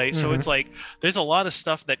gameplay. So it's like there's a lot of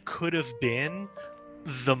stuff that could have been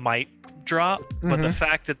the mic drop, but the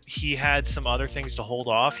fact that he had some other things to hold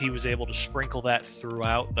off, he was able to sprinkle that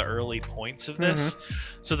throughout the early points of this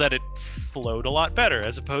so that it flowed a lot better,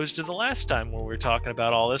 as opposed to the last time when we were talking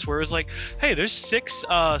about all this, where it was like, hey, there's 6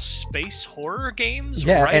 space horror games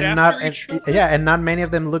and not many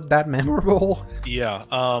of them look that memorable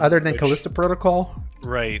other than Callisto Protocol.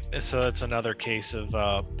 Right, so that's another case of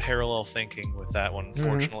parallel thinking with that one,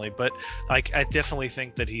 unfortunately. But I definitely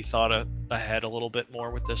think that he thought ahead a little bit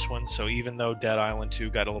more with this one. So even though Dead Island 2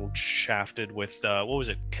 got a little shafted with what was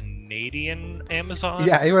it, Canadian Amazon?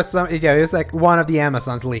 Yeah, it was it was like one of the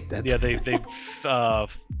Amazons leaked it. Yeah, they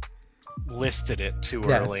listed it too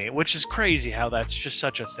early, which is crazy how that's just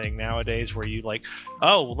such a thing nowadays, where you like,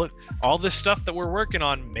 oh, look, all this stuff that we're working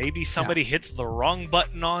on, maybe somebody hits the wrong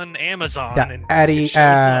button on Amazon. And at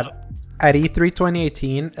E3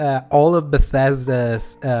 2018, all of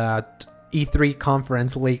Bethesda's E3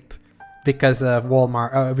 conference leaked because of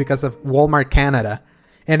Walmart Canada.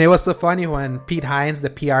 And it was so funny when Pete Hines, the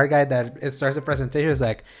PR guy that starts the presentation, is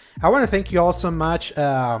like, I want to thank you all so much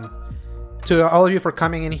to all of you for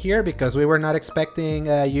coming in here, because we were not expecting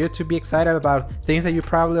you to be excited about things that you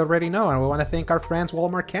probably already know, and we want to thank our friends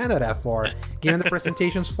Walmart Canada for giving the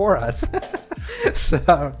presentations for us.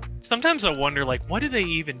 So sometimes I wonder, like, what do they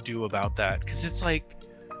even do about that? Because it's like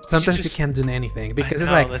sometimes you can't do anything, because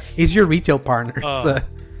it's like it's your retail partner.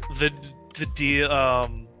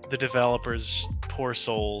 The developers, poor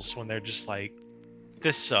souls, when they're just like,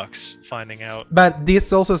 this sucks finding out. But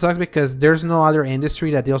this also sucks because there's no other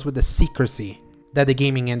industry that deals with the secrecy that the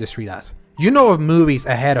gaming industry does. you know of movies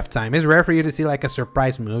ahead of time. It's rare for you to see like a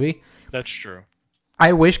surprise movie. That's true.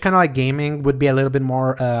 I wish kind of like gaming would be a little bit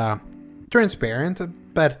more transparent,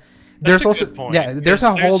 but That's there's a also good point, there's a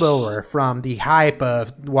 'cause there's- holdover from the hype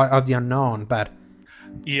of the unknown, but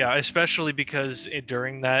Yeah, especially because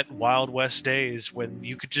during that Wild West days when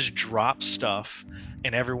you could just drop stuff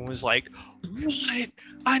and everyone was like, "What?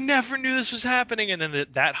 I never knew this was happening," and then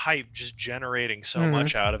that hype just generating so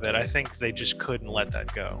much out of it. I think they just couldn't let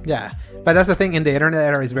that go. yeah, but that's the thing in the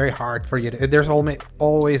internet era is very hard for you. There's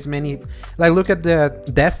always many, like look at the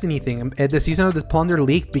Destiny thing. At the season of the Plunder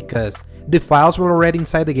leaked because the files were already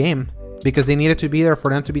inside the game because they needed to be there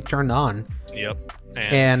for them to be turned on. Yep.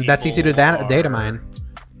 And that's easy to data mine.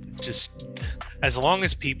 Just as long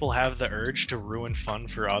as people have the urge to ruin fun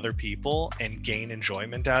for other people and gain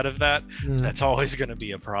enjoyment out of that, that's always going to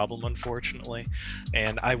be a problem, unfortunately.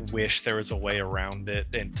 And I wish there was a way around it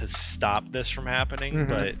and to stop this from happening.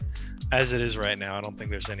 But as it is right now, I don't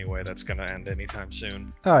think there's any way that's going to end anytime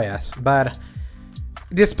soon. Oh yes, but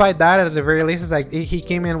despite that, at the very least, it's like he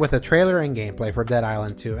came in with a trailer and gameplay for Dead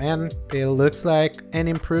Island 2, and it looks like an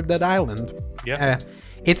improved Dead Island. Yeah.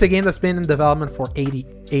 It's a game that's been in development for 80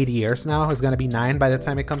 years now. It's going to be 9 by the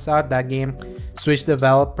time it comes out. That game switched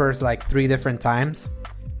developers like 3 different times.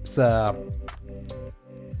 So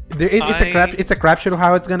it's a crapshoot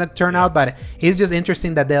how it's going to turn out, but it's just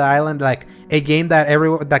interesting that Dead Island, like a game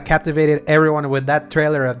that captivated everyone with that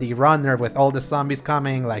trailer of the runner with all the zombies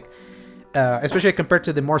coming, like especially compared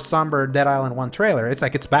to the more somber Dead Island 1 trailer, it's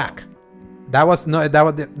like it's back. That was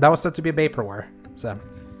said to be vaporware. So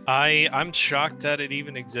I'm shocked that it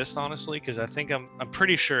even exists, honestly, because I think I'm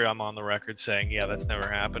pretty sure I'm on the record saying, yeah, that's never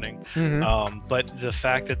happening. But the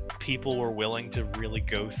fact that people were willing to really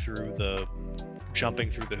go through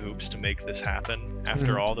jumping through the hoops to make this happen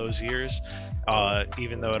after all those years,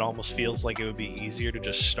 even though it almost feels like it would be easier to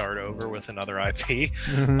just start over with another IP.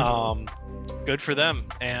 Good for them,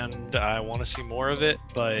 and I want to see more of it,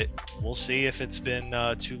 but we'll see if it's been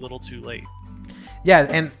too little too late.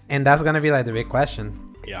 Yeah, and that's gonna be like the big question.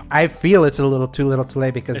 Yeah, I feel it's a little too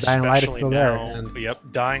late because Dying Light is still there. Yep,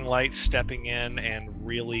 Dying Light stepping in and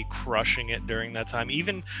really crushing it during that time.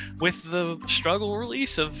 Even with the struggle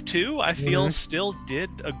release of 2, I feel still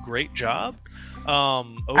did a great job.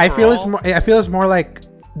 I feel it's more like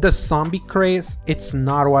the zombie craze. It's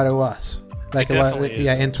not what it was. Like it was,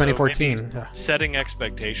 in 2014. So setting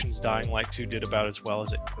expectations, Dying Light 2 did about as well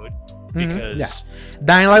as it could. Because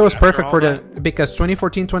Dying Light was perfect because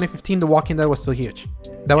 2014, 2015, The Walking Dead was still huge.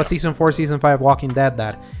 That was season 4, season 5 Walking Dead.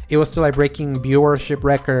 That it was still like breaking viewership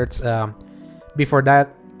records. Before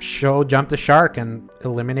that show jumped the shark and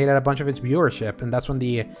eliminated a bunch of its viewership, and that's when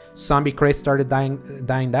the zombie craze started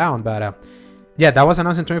dying down. But that was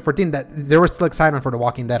announced in 2014. That there was still excitement for The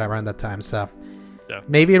Walking Dead around that time. So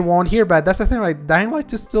maybe it won't here, but that's the thing. Like Dying Light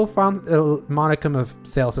just still found a modicum of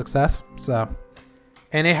sales success. So.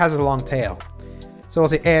 And it has a long tail. So I'll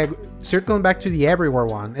say, circling back to the Everywhere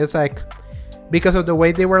one, it's like, because of the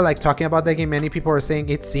way they were like talking about that game, many people are saying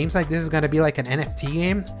it seems like this is going to be like an NFT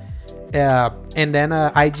game. And then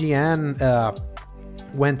IGN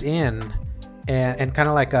went in and kind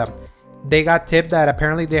of like, they got tipped that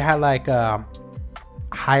apparently they had like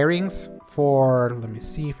hirings for, let me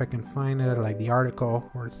see if I can find it, like the article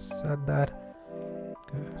where it said that.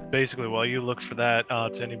 Basically, while you look for that,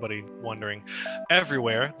 to anybody wondering,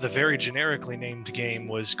 Everywhere, the very generically named game,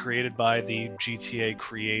 was created by the GTA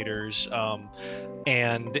creators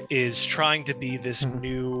and is trying to be this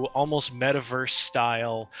new, almost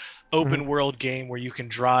metaverse-style open world game where you can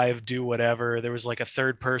drive, do whatever. There was like a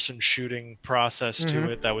third-person shooting process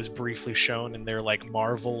to it that was briefly shown in their like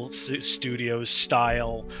Marvel Studios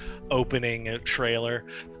style opening trailer.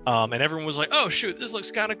 And everyone was like, oh shoot, this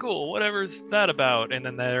looks kind of cool, whatever's that about? And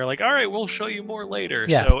then they're like, all right, we'll show you more later.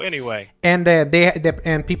 So anyway, and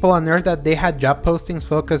and people unearthed that they had job postings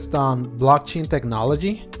focused on blockchain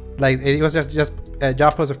technology. Like it was just a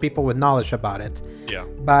job post of people with knowledge about it.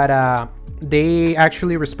 But they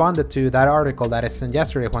actually responded to that article that I sent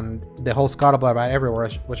yesterday when the whole scuttlebutt about Everywhere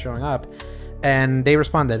was showing up. And they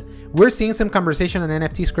responded, we're seeing some conversation on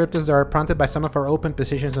NFT scripts that are prompted by some of our open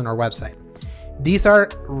positions on our website. These are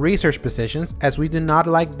research positions, as we do not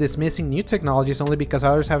like dismissing new technologies only because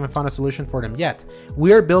others haven't found a solution for them yet.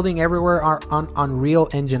 We are building Everywhere on Unreal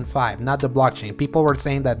Engine 5, not the blockchain. People were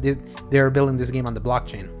saying that they're building this game on the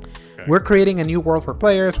blockchain. Okay. We're creating a new world for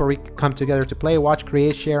players where we come together to play, watch,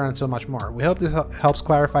 create, share, and so much more. We hope this helps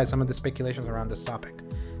clarify some of the speculations around this topic.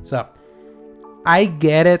 So, I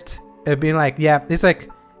get it. Being like, it's like,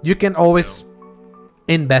 you can always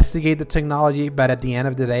investigate the technology, but at the end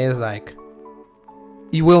of the day, it's like,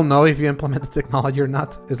 you will know if you implement the technology or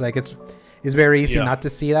not. It's like it's very easy Yeah. not to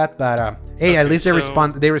see that. But hey, Okay, at least so-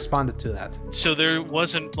 they responded to that. So there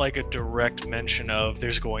wasn't like a direct mention of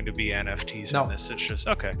there's going to be NFTs No. in this. It's just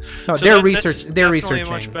okay. No, So they're that's researching. They're definitely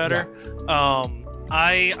researching. much better.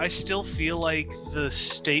 I still feel like the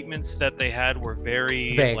statements that they had were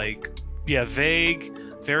very Vague. vague,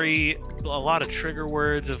 very a lot of trigger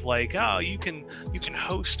words of like, oh, you can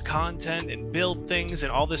host content and build things,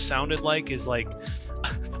 and all this sounded like is like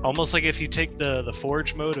almost like if you take the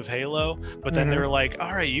forge mode of Halo, but then they were like,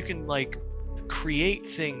 all right, you can like create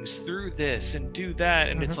things through this and do that,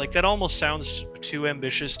 and it's like that almost sounds too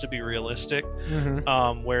ambitious to be realistic.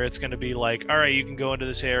 Where it's going to be like, all right, you can go into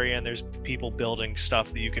this area and there's people building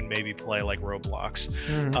stuff that you can maybe play like Roblox.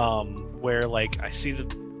 Where like I see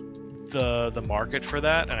the market for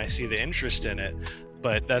that and I see the interest in it,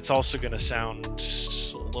 but that's also going to sound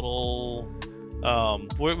a little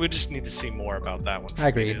we just need to see more about that one. I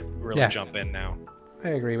agree. Really jump in now. I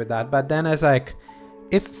agree with that, but then it's like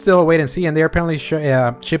it's still a wait and see, and they're apparently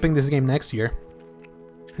shipping this game next year.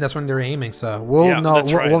 That's when they're aiming, so we'll know.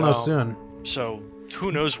 We'll know soon. So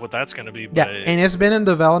who knows what that's going to be? But yeah, and it's been in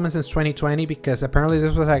development since 2020 because apparently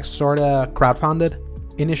this was like sort of crowdfunded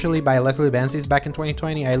initially by Leslie Benzies back in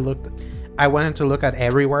 2020. I wanted to look at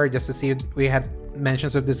everywhere just to see if we had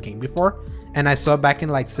mentions of this game before, and I saw back in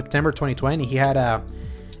like September 2020 he had a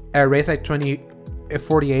raise like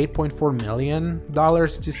 $48.4 million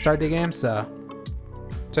to start the game. So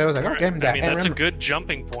I was like, okay, I mean, that's a good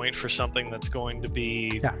jumping point for something that's going to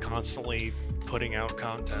be constantly putting out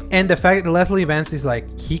content. And the fact that Leslie Vance is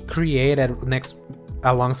like, he created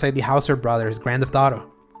alongside the Hauser brothers Grand Theft Auto,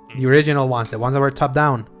 the original ones, the ones that were top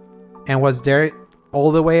down, and was there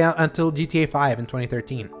all the way until GTA 5 in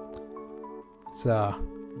 2013. So,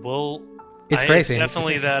 well, it's crazy. It's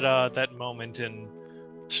definitely that moment in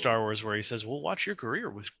Star Wars where he says, we'll watch your career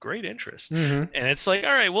with great interest. And it's like,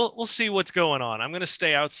 all right, we'll see what's going on. I'm going to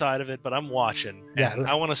stay outside of it, but I'm watching. And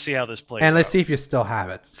I want to see how this plays and let's out. see if you still have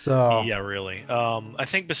it. So yeah, really. I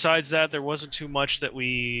think besides that, there wasn't too much that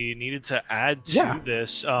we needed to add to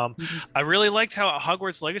this. I really liked how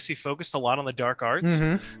Hogwarts Legacy focused a lot on the dark arts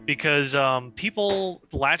because people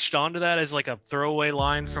latched onto that as like a throwaway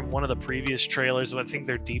line from one of the previous trailers. I think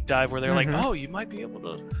their deep dive where they're like, oh, you might be able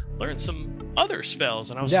to learn some other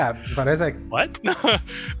spells, and I was but it's like, what?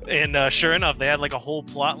 And sure enough, they had like a whole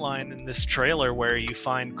plot line in this trailer where you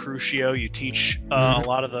find Crucio, you teach a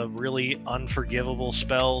lot of the really unforgivable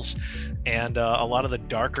spells and a lot of the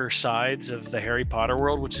darker sides of the Harry Potter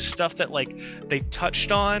world, which is stuff that like they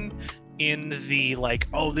touched on in the like,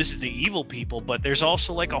 oh, this is the evil people, but there's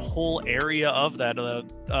also like a whole area of that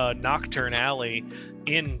Nocturne Alley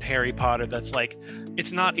in Harry Potter that's like,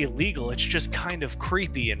 it's not illegal, it's just kind of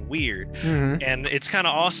creepy and weird. And it's kind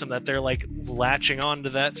of awesome that they're like latching on to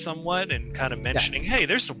that somewhat and kind of mentioning, hey,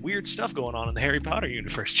 there's some weird stuff going on in the Harry Potter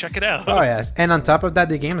universe, check it out. Oh yes, and on top of that,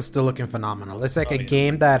 the game is still looking phenomenal. It's like a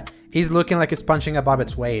game that is looking like it's punching above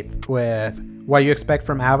its weight with what you expect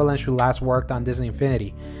from Avalanche, who last worked on Disney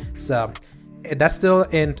Infinity. So that's still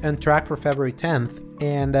in track for February 10th,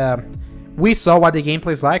 and we saw what the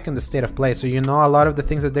gameplay is like in the state of play, so you know a lot of the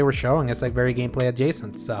things that they were showing is like very gameplay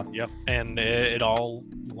adjacent. So yep, and it all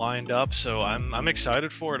lined up, so I'm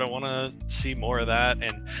excited for it. I want to see more of that,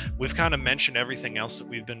 and we've kind of mentioned everything else that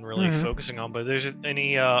we've been really focusing on, but there's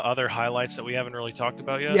any other highlights that we haven't really talked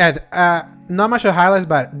about yet? Yeah, not much of highlights,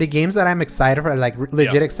 but the games that I'm excited for, like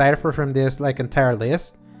legit excited for from this like entire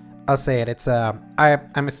list, I'll say it. It's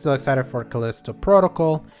I'm still excited for Callisto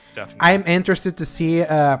Protocol. Definitely. I'm interested to see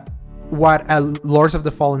what a Lords of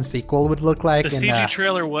the Fallen sequel would look like. The CG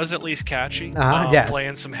trailer was at least catchy. Yes.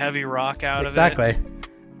 Playing some heavy rock out of it. Exactly.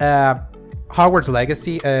 Hogwarts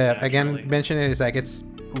Legacy, again, mentioning it is like, it's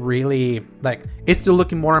really like, it's still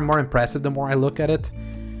looking more and more impressive the more I look at it.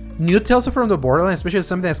 New Tales from the Borderlands, especially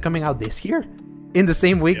something that's coming out this year, in the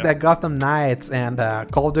same week that Gotham Knights and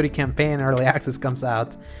Call of Duty Campaign Early Access comes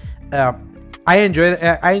out. I enjoyed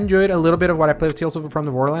a little bit of what I played with Tales from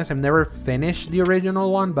the Borderlands. I've never finished the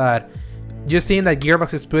original one, but just seeing that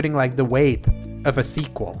Gearbox is putting like the weight of a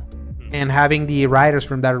sequel and having the writers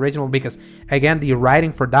from that original, because again, the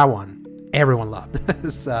writing for that one everyone loved.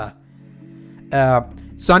 So,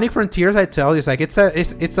 Sonic Frontiers, I tell you, it's like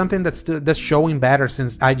it's something that's showing better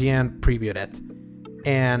since IGN previewed it,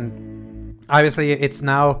 and obviously it's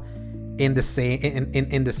now in the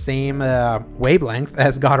same wavelength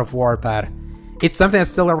as God of War, but it's something that's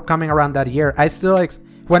still coming around that year. I still like,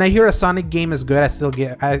 when I hear a Sonic game is good,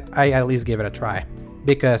 I at least give it a try,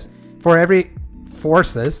 because for every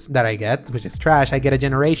Forces that I get, which is trash, I get a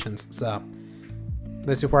Generations. So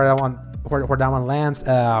let's see where that one lands.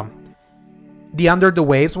 The Under the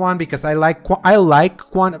Waves one, because I like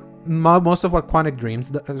most of what Quantic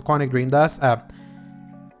Dream does.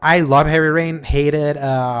 I love Heavy Rain, hated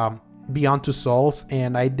Beyond Two Souls,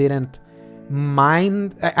 and I didn't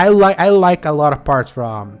mind. I like a lot of parts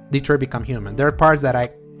from Detroit Become Human. There are parts that I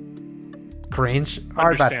cringe.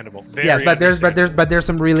 Understandable. Yes, but there's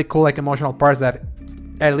some really cool like emotional parts that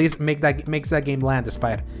at least makes that game land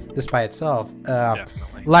despite itself.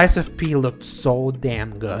 Lies of P looked so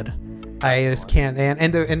damn good. I just can't.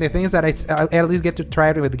 And the thing is that I at least get to try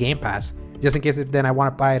it with Game Pass, just in case if then I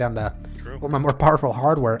want to buy it on my more powerful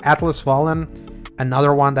hardware. Atlas Fallen,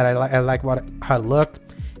 another one that I like how it looked.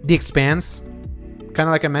 The Expanse, kind of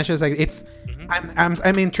like I mentioned, it's like it's.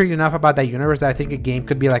 I'm intrigued enough about that universe that I think a game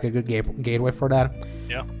could be like a good gateway for that.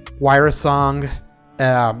 Yeah. Wire Song,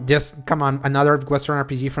 just come on, another Western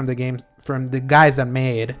RPG from the guys that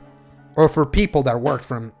made, or for people that worked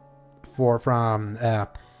from some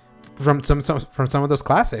of those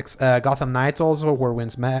classics. Gotham Knights also, where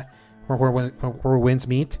winds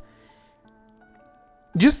meet.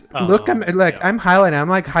 Just look, I'm highlighting. I'm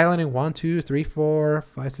like highlighting 1, 2, 3, 4,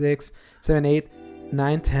 5, 6, 7, 8,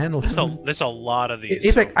 9, 10, 11. There's a lot of these.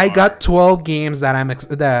 It's so like far. I got 12 games that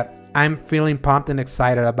I'm feeling pumped and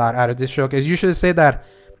excited about out of this showcase. You should say that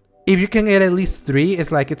if you can get at least 3,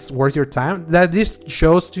 it's like it's worth your time. That this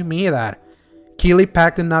shows to me that Keighley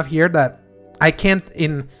packed enough here that I can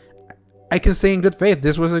say in good faith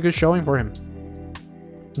this was a good showing for him.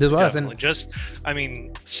 This was.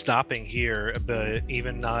 Definitely. Stopping here, but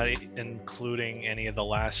even not including any of the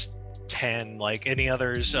last 10, like any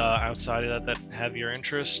others outside of that have your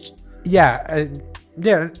interest.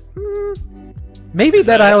 Maybe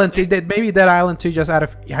Dead Island 2 just out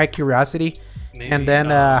of high curiosity. Maybe, and then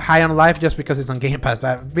High on Life just because it's on Game Pass,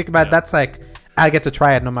 but that's like I get to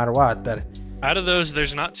try it no matter what. But out of those,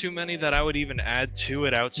 there's not too many that I would even add to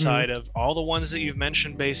it outside of all the ones that you've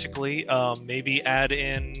mentioned, basically. Maybe add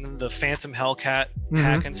in the Phantom Hellcat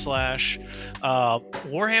hack and slash.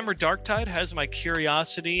 Warhammer Darktide has my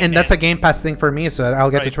curiosity. And that's a Game Pass thing for me, so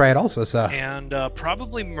I'll get to try it also. So. And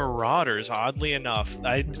probably Marauders, oddly enough.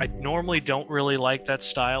 I normally don't really like that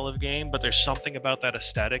style of game, but there's something about that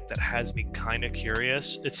aesthetic that has me kind of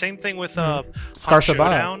curious. It's same thing with Scars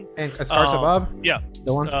Above. And Scars Above? Yeah.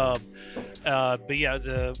 The one? But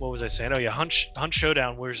yeah, what was I saying? Oh yeah, Hunt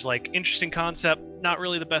Showdown, where's like interesting concept, not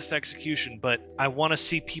really the best execution, but I want to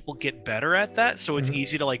see people get better at that, so it's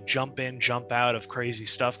easy to like jump in, jump out of crazy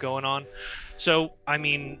stuff going on. So I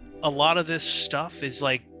mean, a lot of this stuff is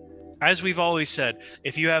like, as we've always said,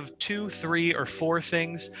 if you have 2, 3, or 4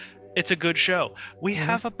 things, it's a good show. We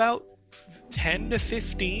have about 10 to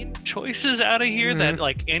 15 choices out of here that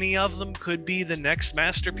like any of them could be the next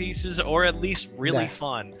masterpieces or at least really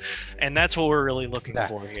fun, and that's what we're really looking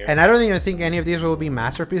for here. And I don't even think any of these will be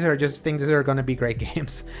masterpieces, or just think these are going to be great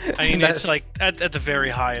games. I mean, it's like at the very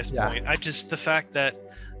highest point. The fact that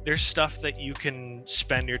there's stuff that you can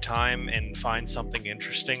spend your time and find something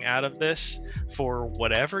interesting out of this for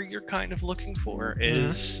whatever you're kind of looking for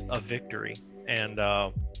is a victory. And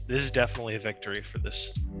this is definitely a victory for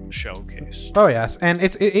this showcase. Oh yes, and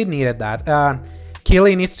it needed that.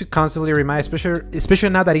 Keighley needs to constantly remind, especially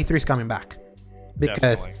now that E3 is coming back,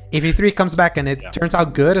 because if E3 comes back and it turns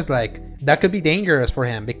out good, it's like that could be dangerous for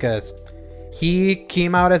him, because he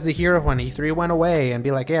came out as the hero when E3 went away and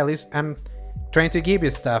be like, yeah, at least I'm trying to give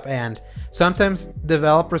you stuff. And sometimes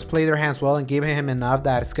developers play their hands well and give him enough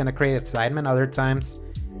that it's gonna create excitement. Other times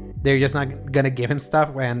they're just not gonna give him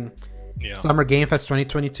stuff when. Summer Game Fest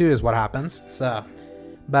 2022 is what happens. So,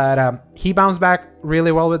 but he bounced back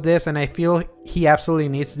really well with this, and I feel he absolutely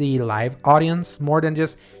needs the live audience more than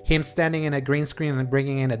just him standing in a green screen and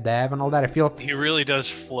bringing in a dev and all that. I feel he really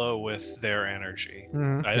does flow with their energy.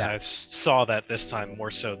 I saw that this time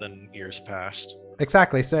more so than years past.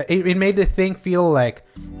 Exactly. So it made the thing feel like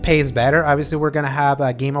pays better. Obviously, we're gonna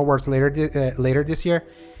have Game Awards later this year.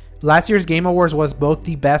 Last year's Game Awards was both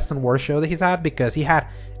the best and worst show that he's had, because he had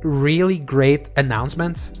really great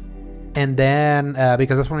announcements, and then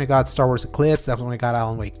because that's when we got Star Wars Eclipse, that's when we got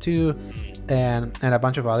Alan Wake 2 and a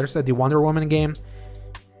bunch of others. The Wonder Woman game,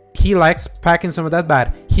 he likes packing some of that,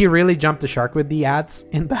 but he really jumped the shark with the ads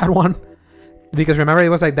in that one, because remember, it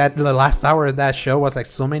was like that the last hour of that show was like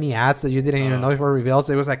so many ads that you didn't even know if were reveals.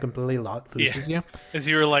 It was like completely loses you. Because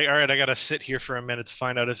you were like, all right, I gotta sit here for a minute to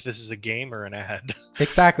find out if this is a game or an ad.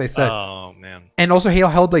 Exactly. So, oh man. And also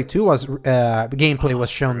Hellblade 2 was gameplay was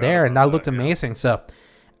shown there, and that looked amazing. So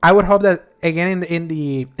I would hope that, again, in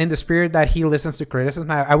the spirit that he listens to criticism,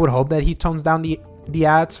 I would hope that he tones down the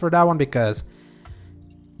ads for that one, because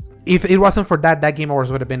if it wasn't for that Game Awards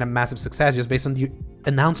would have been a massive success just based on the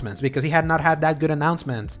announcements, because he had not had that good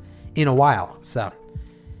announcements in a while. So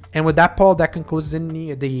And with that, Paul, that concludes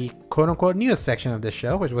the quote-unquote news section of the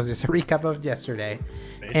show, which was just a recap of yesterday.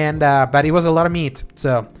 Basically. And but it was a lot of meat.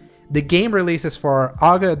 So the game releases for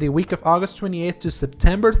the week of August 28th to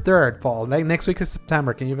September 3rd, Paul. Like next week is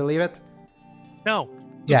September. Can you believe it? No.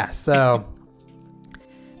 Yeah, so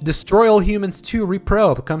Destroy All Humans 2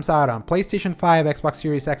 Reprobed comes out on PlayStation 5, Xbox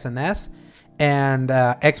Series X and S, and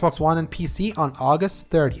Xbox One and PC on August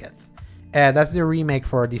 30th. That's the remake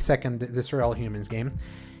for the second Destroy All Humans game.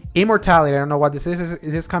 Immortality, I don't know what this is.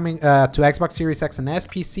 Is this coming to Xbox Series X and S,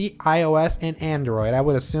 PC, iOS, and Android? I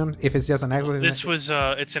would assume if it's just an Xbox. This was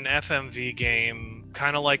it's an FMV game,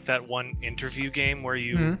 kind of like that one interview game where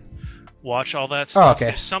you watch all that stuff. Okay.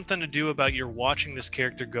 There's something to do about you're watching this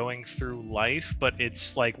character going through life, but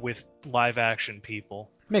it's like with live action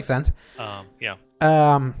people. Makes sense. Yeah.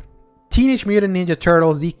 Teenage Mutant Ninja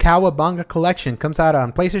Turtles: The Cowabunga Collection comes out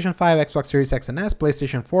on PlayStation 5, Xbox Series X and S,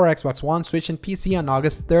 PlayStation 4, Xbox One, Switch, and PC on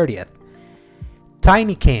August 30th.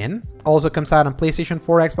 Tiny Can also comes out on PlayStation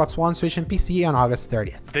 4, Xbox One, Switch, and PC on August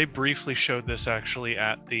 30th. They briefly showed this actually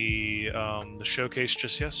at the showcase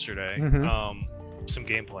just yesterday. Some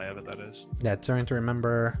gameplay of it, that is. Yeah, trying to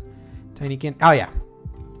remember. Tiny Can. Oh yeah,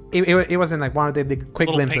 it was in like one of the quick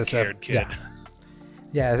glimpses of. Kid.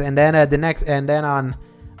 Yeah, and then on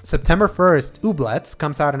September 1st, Ooblets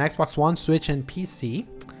comes out on Xbox One, Switch, and PC.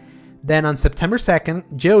 Then on September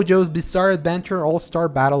 2nd, JoJo's Bizarre Adventure All-Star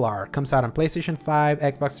Battle R comes out on PlayStation 5,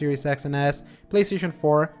 Xbox Series X and S, PlayStation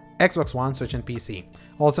 4, Xbox One, Switch, and PC.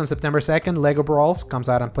 Also on September 2nd, Lego Brawls comes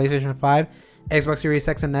out on PlayStation 5, Xbox Series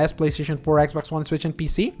X and S, PlayStation 4, Xbox One, Switch, and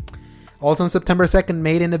PC. Also on September 2nd,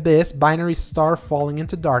 Made in Abyss, Binary Star Falling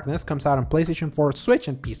into Darkness comes out on PlayStation 4, Switch,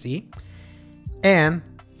 and PC. And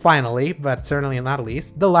finally, but certainly not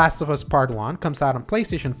least, The Last of Us Part 1 comes out on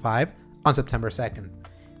PlayStation 5 on September 2nd.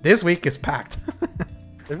 This week is packed.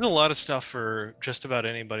 There's a lot of stuff for just about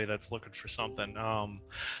anybody that's looking for something.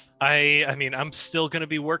 I mean, I'm still going to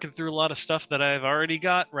be working through a lot of stuff that I've already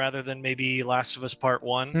got rather than maybe Last of Us Part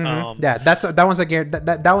 1. Yeah,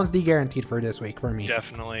 that one's the guaranteed for this week for me.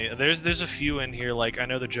 Definitely. There's a few in here, like I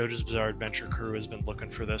know the JoJo's Bizarre Adventure crew has been looking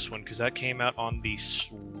for this one because that came out on the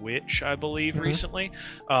Switch, I believe, recently.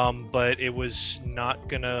 But it was not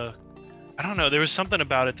going to... I don't know. There was something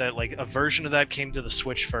about it that like a version of that came to the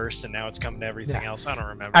Switch first and now it's coming to everything else. I don't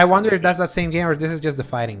remember. I wonder if that's that same game or this is just the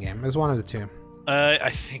fighting game. It's one of the two. I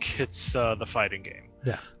think it's the fighting game.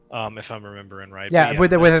 Yeah. If I'm remembering right. Yeah,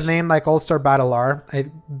 with a name like All Star Battle R, I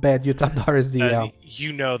bet you top dollar is the.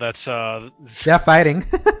 You know that's. Yeah, fighting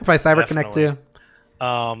by CyberConnect 2.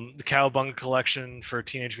 The Cowabunga Collection for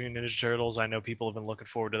Teenage Mutant Ninja Turtles. I know people have been looking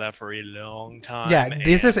forward to that for a long time. Yeah,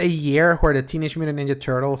 this is a year where the Teenage Mutant Ninja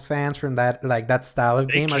Turtles fans from that style of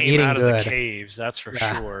game are eating out good. Of the caves, that's for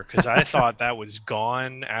sure. Because I thought that was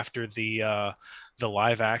gone after the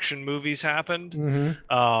live action movies happened.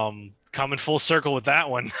 Coming full circle with that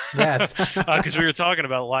one. Yes. Because we were talking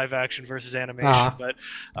about live action versus animation. But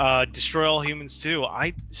Destroy All Humans 2,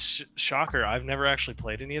 shocker, I've never actually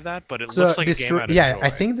played any of that, but it looks like a game I'd enjoy. I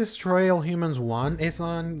think Destroy All Humans 1 is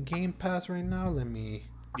on Game Pass right now. Let me...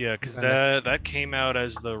 Yeah, because that came out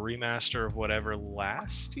as the remaster of whatever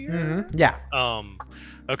last year. Yeah.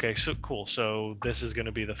 Okay, so cool. So this is going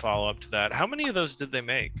to be the follow-up to that. How many of those did they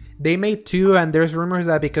make? They made 2, and there's rumors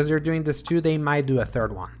that because they're doing this 2, they might do a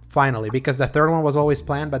third one. Finally, because the third one was always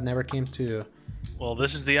planned but never came to... Well,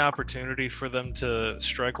 this is the opportunity for them to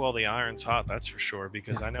strike while the iron's hot, that's for sure,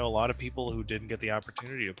 because I know a lot of people who didn't get the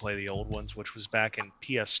opportunity to play the old ones, which was back in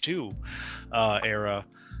PS2 era,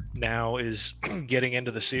 now is getting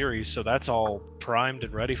into the series, so that's all primed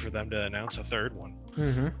and ready for them to announce a third one.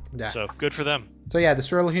 Yeah. So good for them. So yeah,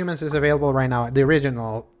 Destroy All Humans is available right now. The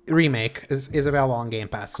original remake is available on Game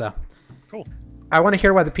Pass. So cool. I want to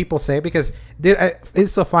hear what the people say because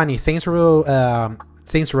it's so funny. Saints Row,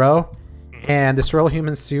 and Destroy All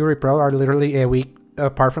Humans 2 Repro are literally a week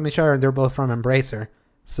apart from each other, and they're both from Embracer.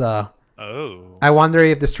 So I wonder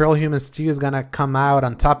if Destroy All Humans 2 is gonna come out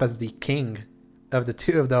on top as the king of the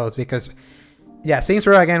two of those, because Saints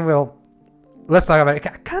Row again let's talk about it.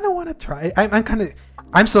 I kind of want to try.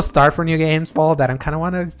 I'm so starved for new games, Paul, that I'm kind of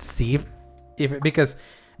want to see if because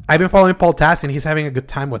I've been following Paul Tass and he's having a good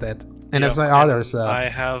time with it, and there's others. I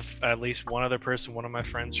have at least one other person, one of my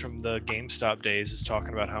friends from the GameStop days, is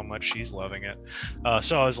talking about how much she's loving it.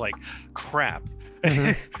 So I was like, crap.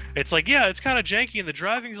 It's like, yeah, it's kind of janky and the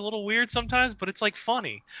driving's a little weird sometimes, but it's like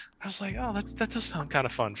funny. I was like, oh, that does sound kind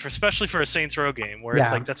of fun, especially for a Saints Row game where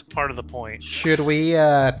it's like that's part of the point. Should we?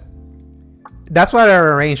 That's what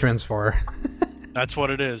our arrangement's for. That's what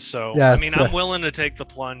it is. So yes, I mean, I'm willing to take the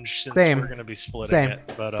plunge since we're going to be splitting it.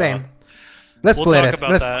 But same. Let's We'll split talk it.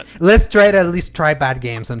 about that Let's try to at least try bad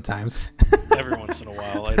games sometimes. every once in a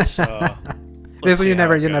while. It's This you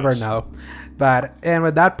never know. But and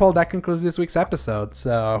with that, Paul, that concludes this week's episode.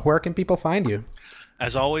 So where can people find you?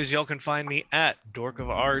 As always, y'all can find me at Dork of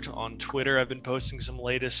Art on Twitter. I've been posting some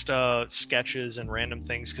latest sketches and random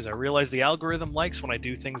things because I realize the algorithm likes when I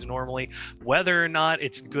do things normally, whether or not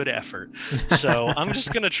it's good effort. So I'm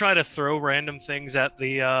just going to try to throw random things at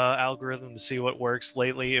the algorithm to see what works.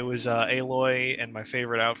 Lately, it was Aloy and my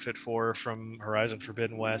favorite outfit from Horizon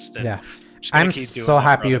Forbidden West. And yeah. I'm so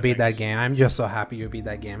happy you beat that game. I'm just so happy you beat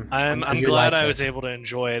that game. I'm glad I was able to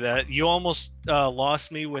enjoy that. You almost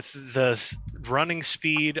lost me with the running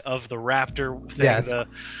speed of the raptor thing, Yes.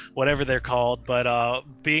 Whatever they're called, but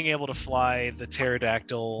being able to fly the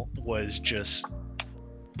pterodactyl was just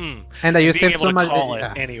and that you saved so much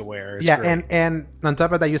anywhere. And on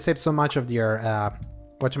top of that, you saved so much of your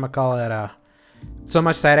whatchamacallit, so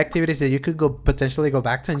much side activities that you could potentially go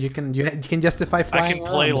back to, and you can justify flying. I can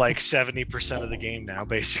play around. like 70% of the game now,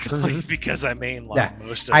 basically, because I mainline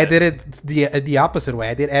most of it. I did it the opposite way.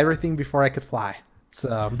 I did everything before I could fly.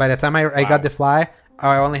 So by the time I got the fly,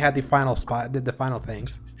 I only had the final spot, did the final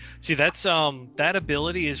things. See, that's that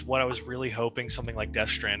ability is what I was really hoping something like Death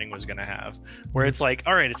Stranding was going to have, where it's like,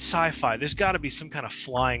 all right, it's sci-fi. There's got to be some kind of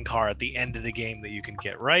flying car at the end of the game that you can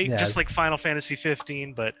get, right? Yeah. Just like Final Fantasy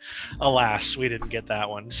 15, but alas, we didn't get that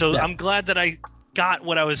one. So I'm glad that I got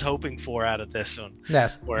what I was hoping for out of this one.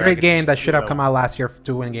 Yes, great game that should have come out last year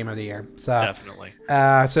to win Game of the Year. So definitely.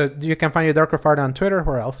 So you can find your Dark Art on Twitter.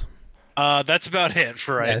 Where else? That's about it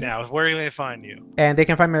for right now. Where can they find you? And they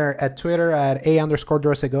can find me at Twitter at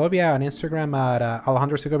 _Dorsegovia, on Instagram at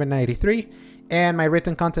Alejandro Segovia 93, and my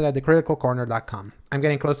written content at thecriticalcorner.com. I'm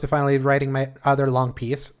getting close to finally writing my other long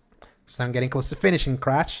piece, so I'm getting close to finishing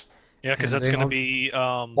Crash. Yeah, because that's going to be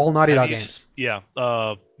all Naughty Dog games. Yeah,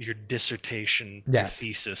 your dissertation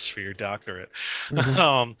thesis for your doctorate.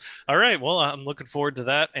 Mm-hmm. All right, well, I'm looking forward to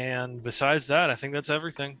that. And besides that, I think that's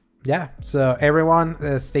everything. Yeah, so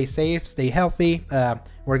everyone stay safe, stay healthy.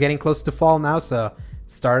 We're getting close to fall now, so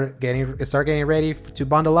start getting ready to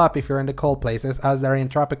bundle up if you're in the cold places. Us that are in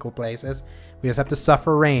tropical places, we just have to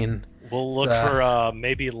suffer rain. We'll look for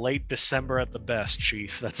maybe late December at the best,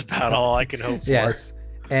 Chief. That's about all I can hope for. Yes,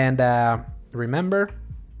 and remember,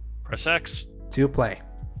 press X to play.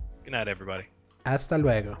 Good night, everybody. Hasta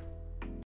luego.